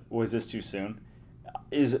future, but was this too soon?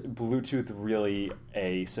 Is Bluetooth really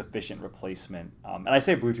a sufficient replacement? And I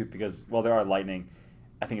say Bluetooth because, while there are Lightning,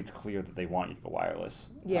 I think it's clear that they want you to go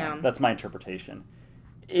wireless. Yeah. That's my interpretation.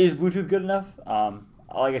 Is Bluetooth good enough?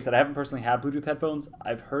 Like I said, I haven't personally had Bluetooth headphones.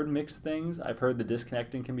 I've heard mixed things. I've heard the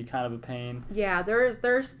disconnecting can be kind of a pain. Yeah,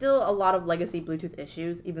 there's still a lot of legacy Bluetooth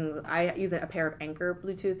issues. Even though I use a pair of Anker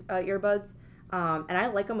Bluetooth earbuds, and I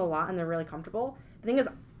like them a lot, and they're really comfortable. The thing is,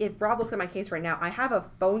 if Rob looks at my case right now, I have a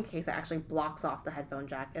phone case that actually blocks off the headphone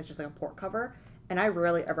jack. It's just like a port cover, and I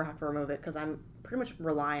rarely ever have to remove it because I'm pretty much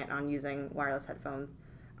reliant on using wireless headphones.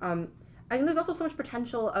 I think there's also so much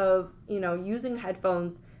potential of using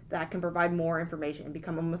headphones that can provide more information and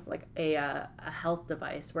become almost like a health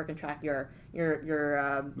device where it can track your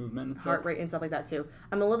movement and heart rate and stuff like that too.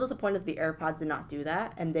 I'm a little disappointed that the AirPods did not do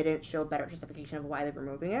that, and they didn't show a better justification of why they're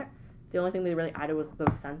removing it. The only thing they really added was those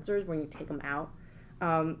sensors when you take them out.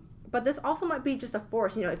 But this also might be just a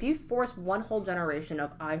force. If you force one whole generation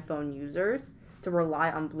of iPhone users to rely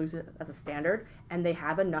on Bluetooth as a standard, and they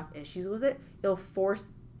have enough issues with it, it'll force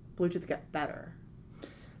Bluetooth to get better.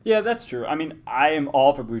 Yeah, that's true. I mean, I am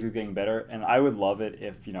all for Bluetooth getting better, and I would love it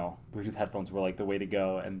if, Bluetooth headphones were the way to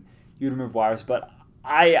go and you'd remove wires, but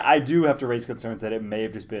I do have to raise concerns that it may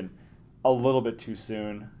have just been a little bit too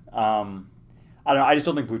soon. I don't know. I just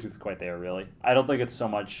don't think Bluetooth is quite there, really. I don't think it's so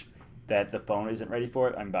much that the phone isn't ready for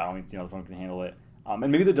it. I'm bowing, the phone can handle it.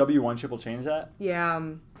 And maybe the W1 chip will change that. Yeah,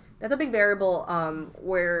 that's a big variable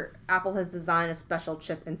where Apple has designed a special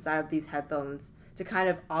chip inside of these headphones to kind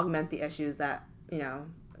of augment the issues that,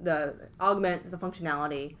 augment the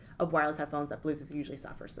functionality of wireless headphones that Bluetooth usually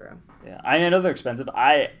suffers through. Yeah, I know they're expensive.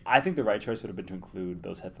 I think the right choice would have been to include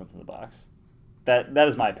those headphones in the box. That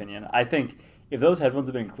is my opinion. I think if those headphones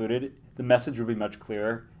had been included, the message would be much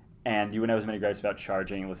clearer, and you wouldn't have as many gripes about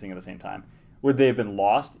charging and listening at the same time. Would they have been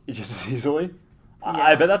lost just as easily? Yeah.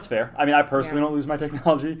 I bet that's fair. I mean, I personally don't lose my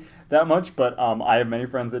technology that much, but I have many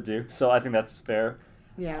friends that do, so I think that's fair.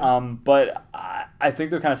 Yeah. But I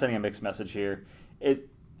think they're kind of sending a mixed message here.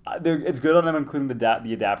 It's good on them including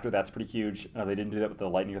the adapter. That's pretty huge. They didn't do that with the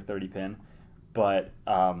Lightning or 30 pin, but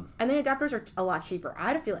and the adapters are a lot cheaper. I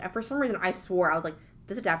had a feeling for some reason I swore I was like,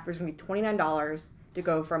 this adapter is going to be $29 to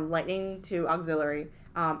go from Lightning to auxiliary.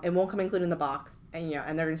 It won't come included in the box, and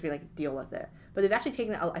and they're going to be like, deal with it. But they've actually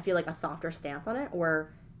taken I feel like a softer stance on it,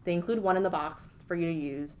 where they include one in the box for you to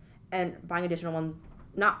use, and buying additional ones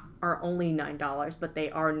are only $9, but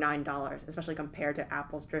they are $9, especially compared to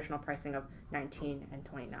Apple's traditional pricing of $19 and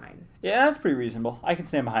 $29. Yeah, that's pretty reasonable. I can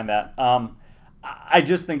stand behind that. I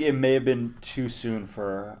just think it may have been too soon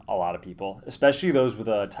for a lot of people, especially those with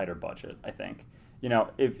a tighter budget, I think.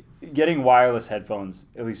 If getting wireless headphones,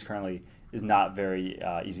 at least currently, is not very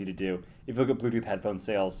easy to do. If you look at Bluetooth headphone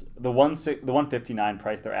sales, the $159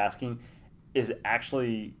 price they're asking is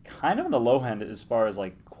actually kind of on the low end as far as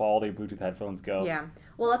quality Bluetooth headphones go. Yeah.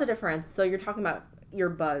 Well, that's a difference. So you're talking about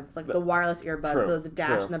earbuds, the wireless earbuds. True, so the Dash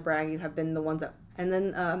true. and the Bragg have been the ones that, and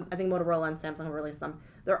then I think Motorola and Samsung have released them.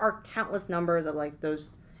 There are countless numbers of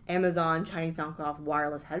those Amazon Chinese knockoff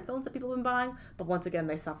wireless headphones that people have been buying, but once again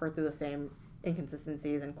they suffer through the same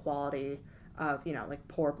inconsistencies and quality of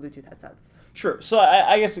poor Bluetooth headsets. Sure. So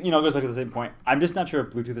I guess it goes back to the same point. I'm just not sure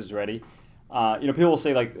if Bluetooth is ready. People will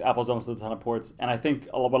say Apple's done a ton of ports, and I think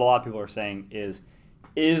what a lot of people are saying is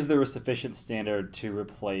there a sufficient standard to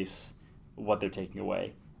replace what they're taking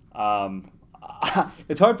away?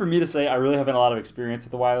 It's hard for me to say. I really haven't a lot of experience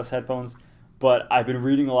with the wireless headphones, but I've been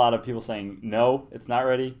reading a lot of people saying no, it's not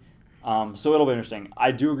ready. So it'll be interesting.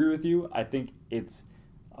 I do agree with you. I think it's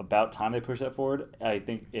about time they push that forward. I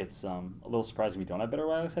think it's a little surprising we don't have better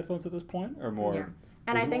wireless headphones at this point, or more. Yeah.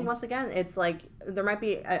 And I think once again, it's like there might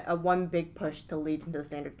be a one big push to lead into the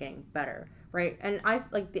standard getting better, right? And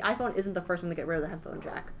the iPhone isn't the first one to get rid of the headphone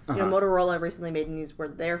jack. You know, Motorola recently made news where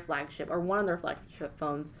their flagship, or one of their flagship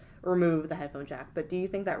phones, removed the headphone jack. But do you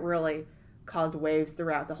think that really caused waves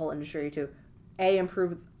throughout the whole industry to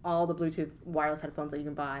improve all the Bluetooth wireless headphones that you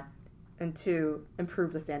can buy, and two,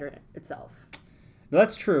 improve the standard itself?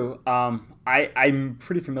 That's true. I'm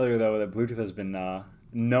pretty familiar though that Bluetooth has been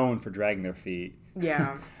known for dragging their feet.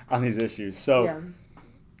 Yeah. On these issues. So, yeah.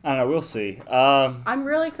 I don't know. We'll see. I'm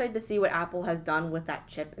really excited to see what Apple has done with that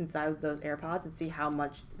chip inside of those AirPods and see how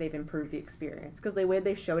much they've improved the experience. Because the way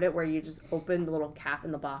they showed it, where you just open the little cap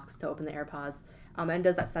in the box to open the AirPods, and it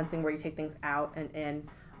does that sensing where you take things out and in,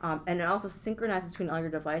 and it also synchronizes between all your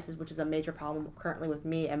devices, which is a major problem currently with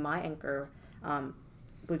me and my Anchor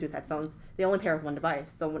Bluetooth headphones. They only pair with one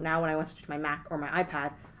device. So now when I want to switch to my Mac or my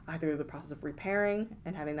iPad, I have to go through the process of repairing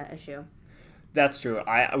and having that issue. That's true.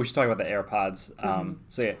 We should talk about the AirPods.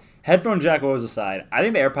 So yeah, headphone jack woes aside, I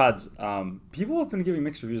think the AirPods, people have been giving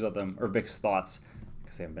mixed reviews about them, or mixed thoughts,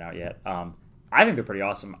 because they haven't been out yet. I think they're pretty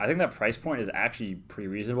awesome. I think that price point is actually pretty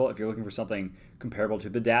reasonable if you're looking for something comparable to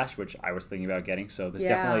the Dash, which I was thinking about getting. So this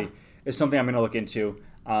definitely is something I'm going to look into.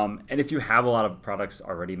 And if you have a lot of products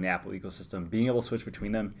already in the Apple ecosystem, being able to switch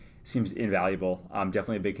between them seems invaluable.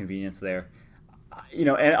 Definitely a big convenience there. You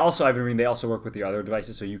know, and also I've been reading they also work with your other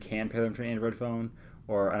devices, so you can pair them to an Android phone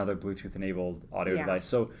or another Bluetooth-enabled audio device.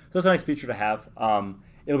 So that's a nice feature to have.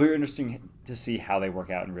 It'll be interesting to see how they work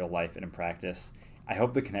out in real life and in practice. I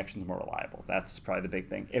hope the connection's more reliable. That's probably the big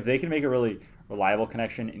thing. If they can make a really reliable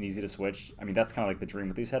connection and easy to switch, I mean, that's kind of like the dream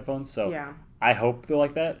with these headphones. So I hope they're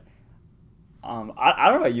like that. I don't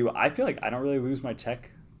know about you. I feel like I don't really lose my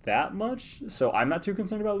tech that much, so I'm not too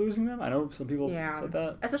concerned about losing them. I know some people said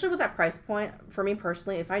that, especially with that price point. For me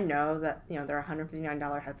personally, if I know that they're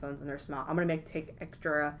 $159 headphones and they're small, I'm gonna take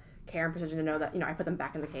extra care and precision to know that I put them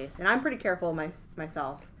back in the case, and I'm pretty careful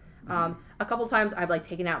myself. A couple times I've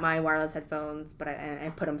taken out my wireless headphones, but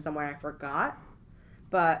I put them somewhere I forgot,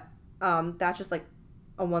 but that's just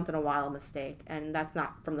a once in a while mistake, and that's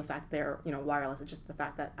not from the fact they're wireless. It's just the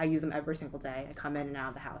fact that I use them every single day. I come in and out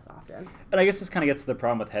of the house often. And I guess this kind of gets to the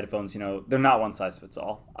problem with headphones. They're not one size fits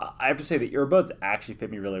all. I have to say the earbuds actually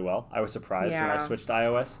fit me really well. I was surprised when I switched to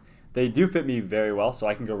iOS. They do fit me very well, so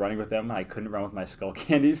I can go running with them, and I couldn't run with my Skull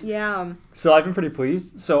Candies. Yeah. So I've been pretty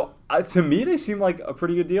pleased. So to me, they seem like a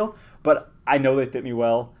pretty good deal, but I know they fit me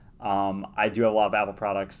well. I do have a lot of Apple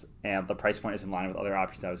products, and the price point is in line with other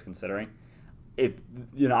options I was considering. If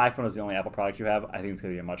iPhone is the only Apple product you have, I think it's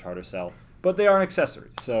going to be a much harder sell. But they are an accessory,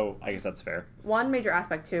 so I guess that's fair. One major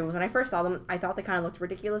aspect, too, was when I first saw them, I thought they kind of looked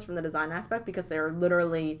ridiculous from the design aspect because they were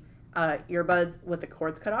literally earbuds with the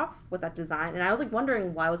cords cut off with that design. And I was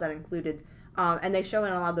wondering why was that included. And they show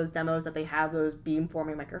in a lot of those demos that they have those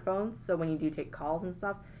beam-forming microphones. So when you do take calls and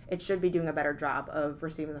stuff, it should be doing a better job of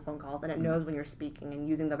receiving the phone calls. And it knows when you're speaking and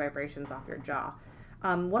using the vibrations off your jaw.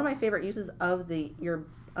 One of my favorite uses of the earbuds,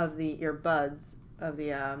 of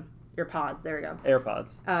the earpods, there we go.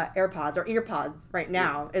 AirPods or earpods right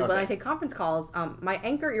now is when I take conference calls. My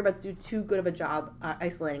Anchor earbuds do too good of a job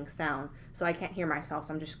isolating sound, so I can't hear myself,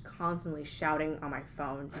 so I'm just constantly shouting on my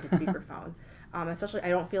phone to the speakerphone. Especially, I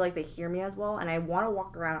don't feel like they hear me as well, and I want to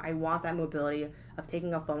walk around. I want that mobility of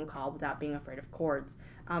taking a phone call without being afraid of cords.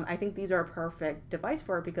 I think these are a perfect device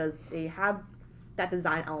for it because they have that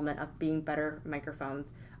design element of being better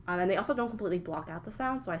microphones. And they also don't completely block out the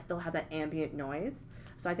sound, so I still have that ambient noise.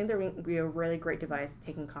 So I think they're going to be a really great device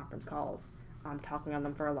taking conference calls, talking on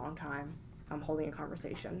them for a long time, holding a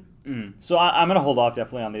conversation. So I'm going to hold off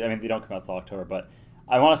definitely on the... I mean, they don't come out till October, but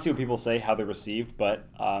I want to see what people say, how they're received. But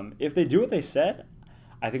if they do what they said,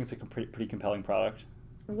 I think it's a pretty compelling product.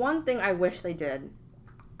 One thing I wish they did,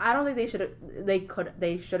 I don't think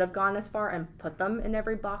they should have gone as far and put them in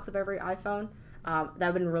every box of every iPhone. That would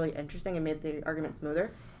have been really interesting and made the argument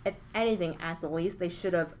smoother. If anything, at the least, they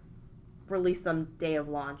should have released them day of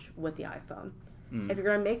launch with the iPhone. If you're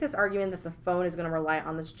going to make this argument that the phone is going to rely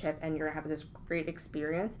on this chip and you're going to have this great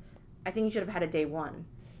experience, I think you should have had it day one.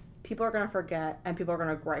 People are going to forget and people are going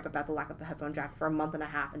to gripe about the lack of the headphone jack for a month and a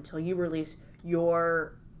half until you release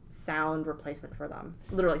your sound replacement for them.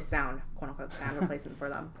 Literally sound, quote-unquote, sound replacement for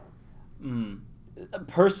them.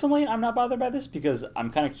 Personally, I'm not bothered by this because I'm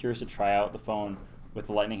kind of curious to try out the phone with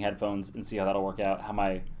the Lightning headphones and see how that'll work out, how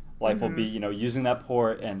my life will be, using that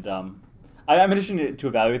port. And I'm interested to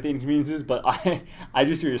evaluate the inconveniences, but I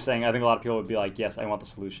do see what you're saying. I think a lot of people would be like, yes, I want the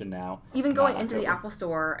solution now. Even going into the Apple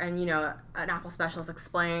store and, an Apple specialist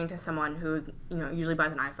explaining to someone who's, usually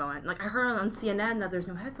buys an iPhone, like, I heard on CNN that there's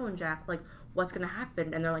no headphone jack, like, what's going to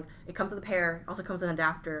happen? And they're like, it comes with a pair, also comes with an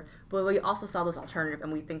adapter, but we also sell this alternative,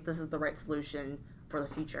 and we think this is the right solution for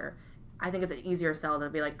the future. I think it's an easier sell to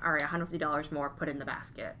be like, all right, $150 more, put it in the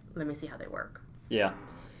basket. Let me see how they work. Yeah.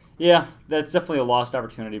 Yeah, that's definitely a lost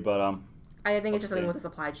opportunity, but I think it's just something with the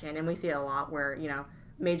supply chain, and we see it a lot where,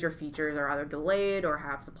 major features are either delayed or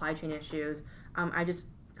have supply chain issues. I just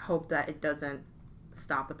hope that it doesn't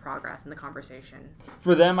stop the progress in the conversation.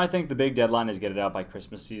 For them, I think the big deadline is get it out by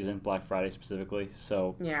Christmas season, Black Friday specifically.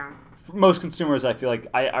 So yeah, for most consumers, I feel like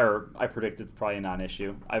I predict it's probably a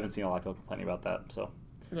non-issue. I haven't seen a lot of people complaining about that, so.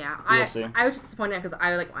 Yeah, we'll see. I was just disappointed because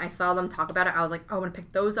when I saw them talk about it, I was like, oh, I'm going to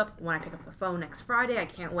pick those up when I pick up the phone next Friday. I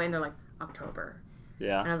can't wait. And they're like, October.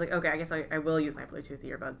 Yeah. And I was like, okay, I guess I will use my Bluetooth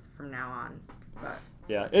earbuds from now on. But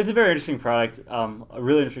yeah, it's a very interesting product. A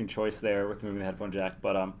really interesting choice there with moving the headphone jack.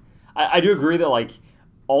 But I do agree that, like,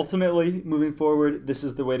 ultimately, moving forward, this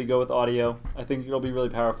is the way to go with audio. I think it'll be really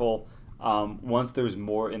powerful once there's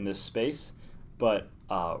more in this space. But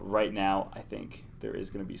right now, I think there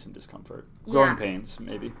is going to be some discomfort. Growing pains,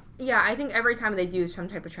 maybe. Yeah, I think every time they do some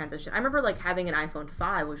type of transition. I remember, like, having an iPhone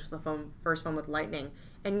 5, which was the first phone with Lightning,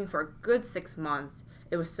 and for a good 6 months,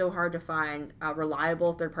 it was so hard to find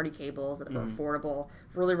reliable third-party cables that were affordable,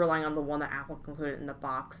 really relying on the one that Apple included in the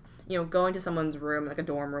box. Going to someone's room, like a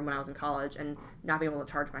dorm room when I was in college, and not being able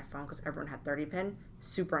to charge my phone because everyone had 30-pin,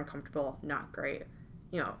 super uncomfortable, not great.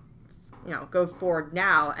 Go forward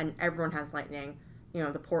now, and everyone has Lightning.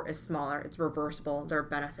 The port is smaller, it's reversible, there are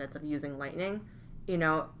benefits of using Lightning.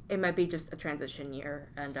 It might be just a transition year,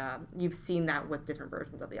 and you've seen that with different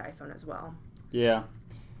versions of the iPhone as well. Yeah.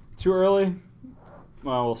 Too early?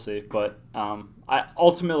 Well, we'll see. But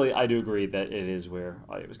I do agree that it is where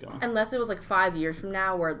audio is going. Unless it was like 5 years from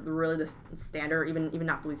now where really the standard, even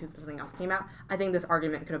not Bluetooth, but something else came out, I think this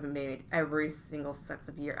argument could have been made every single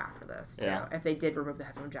successive year after this, too, if they did remove the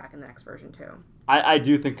headphone jack in the next version, too. I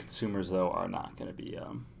do think consumers, though, are not going to be... they're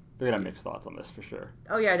going to have mixed thoughts on this, for sure.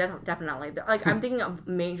 Oh, yeah, definitely. Like, I'm thinking of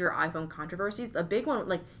major iPhone controversies. The big one,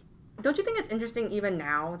 like, don't you think it's interesting even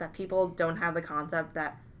now that people don't have the concept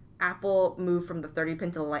that Apple moved from the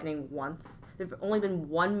 30-pin to the Lightning once? There's only been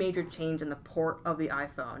one major change in the port of the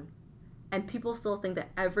iPhone. And people still think that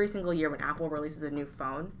every single year when Apple releases a new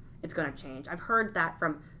phone, it's going to change. I've heard that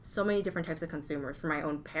from so many different types of consumers, from my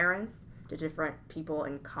own parents to different people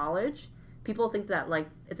in college. People think that, like,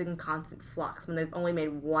 it's in constant flux when they've only made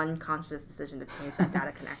one conscious decision to change that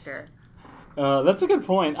data connector. That's a good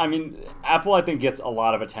point. I mean, Apple, I think, gets a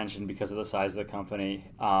lot of attention because of the size of the company.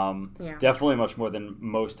 Definitely much more than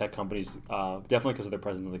most tech companies, definitely because of their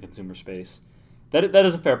presence in the consumer space. That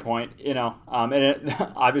is a fair point, and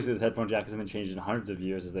obviously the headphone jack hasn't been changed in hundreds of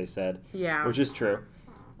years, as they said, which is true.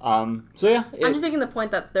 I'm just making the point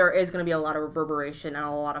that there is going to be a lot of reverberation and a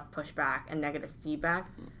lot of pushback and negative feedback.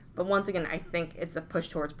 But once again, I think it's a push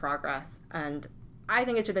towards progress, and I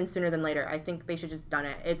think it should have been sooner than later. I think they should just done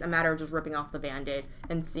it. It's a matter of just ripping off the Band-Aid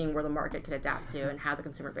and seeing where the market can adapt to and how the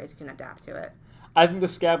consumer base can adapt to it. I think the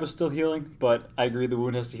scab is still healing, but I agree the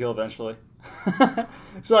wound has to heal eventually.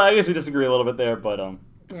 So I guess we disagree a little bit there, but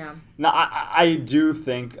yeah. No, I do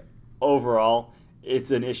think overall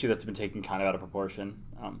it's an issue that's been taken kind of out of proportion,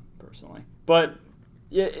 personally. But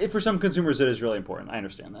yeah, for some consumers it is really important. I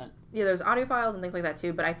understand that. Yeah, there's audiophiles and things like that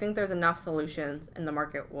too, but I think there's enough solutions and the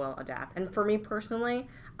market will adapt. And for me personally,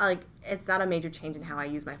 it's not a major change in how I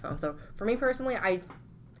use my phone. So for me personally, I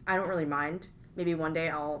don't really mind. Maybe one day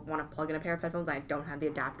I'll want to plug in a pair of headphones and I don't have the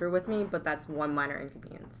adapter with me, but that's one minor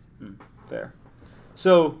inconvenience. Fair.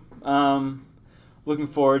 So, looking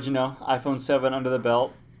forward, iPhone 7 under the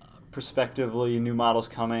belt, prospectively new models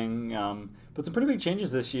coming, but some pretty big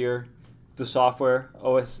changes this year. The software,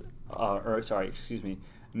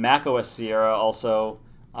 Mac OS Sierra also,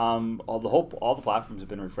 all the platforms have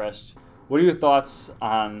been refreshed. What are your thoughts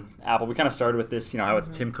on Apple? We kind of started with this, how it's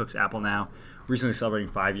Tim Cook's Apple now, recently celebrating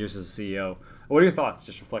 5 years as a CEO. What are your thoughts,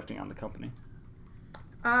 just reflecting on the company?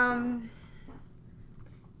 A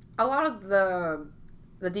lot of the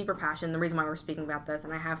deeper passion, the reason why we're speaking about this,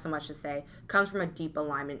 and I have so much to say, comes from a deep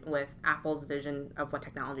alignment with Apple's vision of what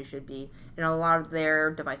technology should be. And a lot of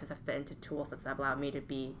their devices have fit into tool sets that have allowed me to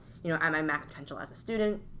be, at my max potential as a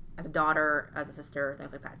student, as a daughter, as a sister,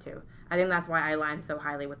 things like that too. I think that's why I align so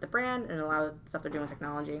highly with the brand and a lot of stuff they're doing with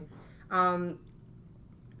technology.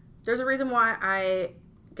 There's a reason why I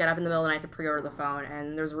get up in the middle of the night to pre-order the phone,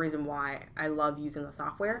 and there's a reason why I love using the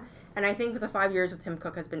software. And I think the 5 years with Tim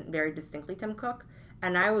Cook has been very distinctly Tim Cook.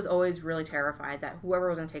 And I was always really terrified that whoever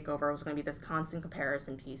was going to take over was going to be this constant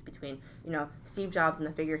comparison piece between, Steve Jobs and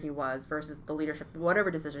the figure he was versus the leadership, whatever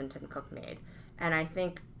decision Tim Cook made. And I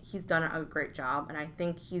think he's done a great job, and I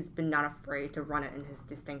think he's been not afraid to run it in his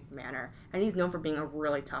distinct manner. And he's known for being a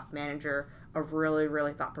really tough manager, a really,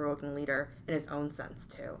 really thought-provoking leader in his own sense,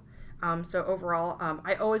 too. So overall,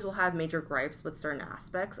 I always will have major gripes with certain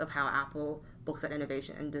aspects of how Apple looks at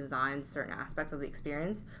innovation and designs certain aspects of the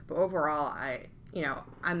experience. But overall,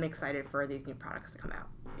 I'm excited for these new products to come out.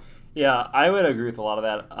 Yeah, I would agree with a lot of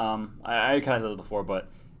that. I kind of said it before, but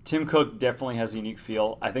Tim Cook definitely has a unique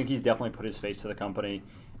feel. I think he's definitely put his face to the company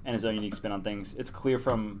and his own unique spin on things. It's clear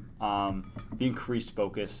from the increased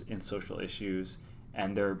focus in social issues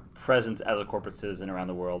and their presence as a corporate citizen around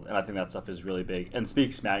the world. And I think that stuff is really big and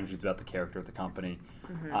speaks magnitudes about the character of the company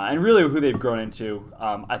and really who they've grown into.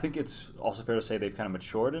 I think it's also fair to say they've kind of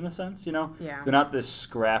matured in a sense, Yeah. They're not this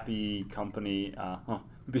scrappy company.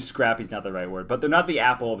 Maybe scrappy is not the right word, but they're not the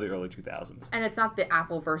Apple of the early 2000s. And it's not the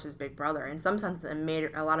Apple versus Big Brother. In some sense, in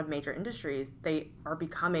a lot of major industries, they are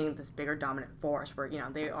becoming this bigger dominant force where,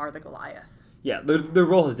 they are the Goliath. Yeah, the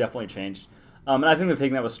role has definitely changed. And I think they've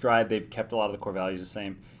taken that with stride. They've kept a lot of the core values the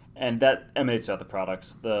same. And that emanates throughout the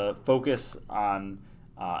products. The focus on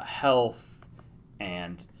health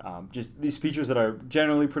and just these features that are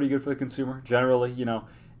generally pretty good for the consumer. Generally, the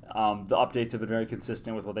updates have been very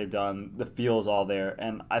consistent with what they've done. The feel is all there.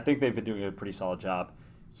 And I think they've been doing a pretty solid job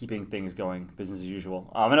keeping things going business as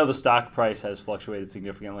usual. I know the stock price has fluctuated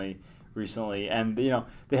significantly recently. And,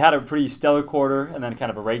 they had a pretty stellar quarter and then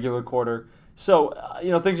kind of a regular quarter. So,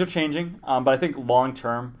 things are changing, but I think long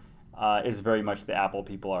term is very much the Apple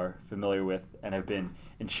people are familiar with and have been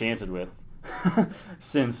enchanted with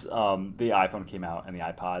since the iPhone came out and the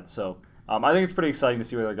iPod. So, I think it's pretty exciting to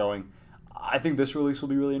see where they're going. I think this release will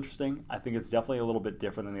be really interesting. I think it's definitely a little bit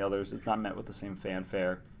different than the others. It's not met with the same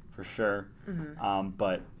fanfare, for sure.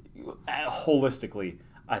 But holistically,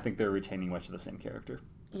 I think they're retaining much of the same character.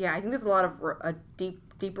 Yeah, I think there's a lot of a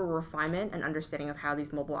deeper refinement and understanding of how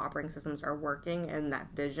these mobile operating systems are working and that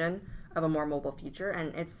vision of a more mobile future.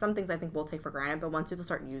 And it's some things I think we'll take for granted, but once people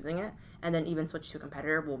start using it and then even switch to a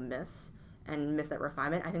competitor, we'll miss that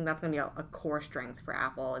refinement. I think that's going to be a core strength for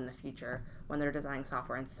Apple in the future when they're designing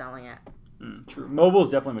software and selling it. True. Mobile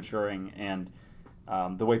is definitely maturing, and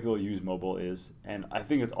the way people use mobile is, and I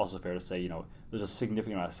think it's also fair to say, there's a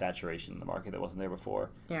significant amount of saturation in the market that wasn't there before.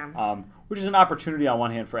 Yeah. Which is an opportunity on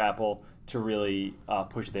one hand for Apple to really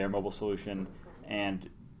push their mobile solution and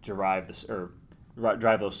drive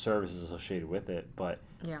those services associated with it. But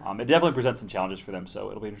it definitely presents some challenges for them, so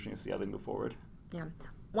it'll be interesting to see how they move forward. Yeah.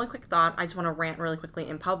 One quick thought, I just want to rant really quickly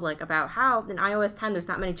in public about how in iOS 10 there's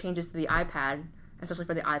not many changes to the iPad, especially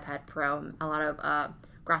for the iPad Pro. A lot of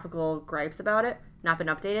graphical gripes about it, not been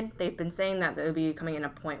updated. They've been saying that it'll be coming in a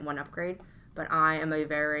 0.1 upgrade, but I am a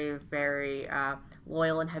very, very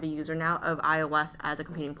loyal and heavy user now of iOS as a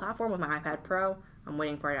competing platform with my iPad Pro. I'm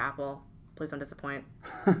waiting for it, Apple. Please don't disappoint.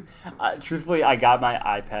 Truthfully, I got my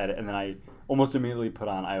iPad and then I almost immediately put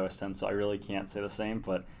on iOS 10, so I really can't say the same,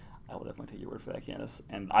 but I will definitely take your word for that, Candace.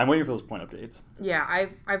 And I'm waiting for those point updates. Yeah,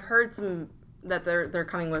 I've heard that they're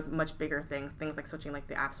coming with much bigger things like switching like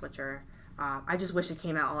the app switcher. I just wish it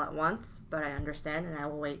came out all at once, but I understand and I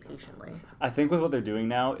will wait patiently. I think with what they're doing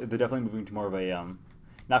now, they're definitely moving to more of a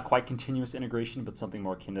not quite continuous integration, but something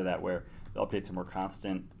more akin to that where the updates are more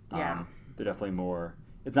constant. Yeah. They're definitely more.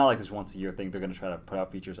 It's not like this once a year thing. They're going to try to put out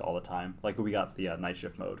features all the time, like we got the night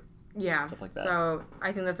shift mode. Yeah. Stuff like that. So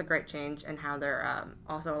I think that's a great change in how they're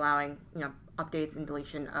also allowing updates and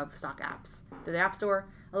deletion of stock apps through the App Store.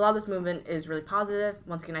 A lot of this movement is really positive.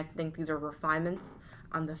 Once again, I think these are refinements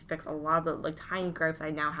to fix a lot of the tiny gripes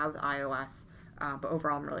I now have with iOS. But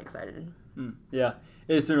overall, I'm really excited. Yeah,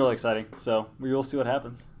 it's been really exciting. So we will see what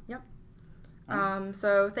happens. Yep.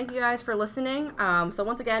 So thank you guys for listening. So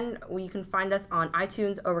once again, you can find us on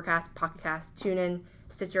iTunes, Overcast, Pocket Cast, TuneIn,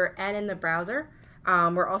 Stitcher, and in the browser.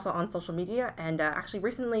 We're also on social media, and actually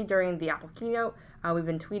recently during the Apple keynote, we've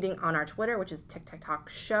been tweeting on our Twitter, which is TikTok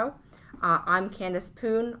Show. I'm Candace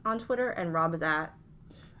Poon on Twitter, and Rob is at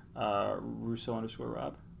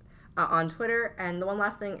Russo_Rob on Twitter. And the one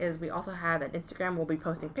last thing is we also have an Instagram. We'll be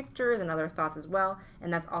posting pictures and other thoughts as well,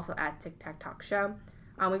 and that's also at TikTok Show.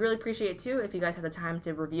 We really appreciate it too if you guys have the time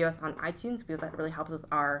to review us on iTunes, because that really helps with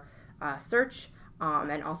our search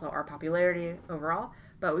and also our popularity overall.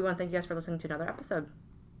 But we want to thank you guys for listening to another episode.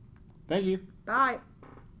 Thank you. Bye.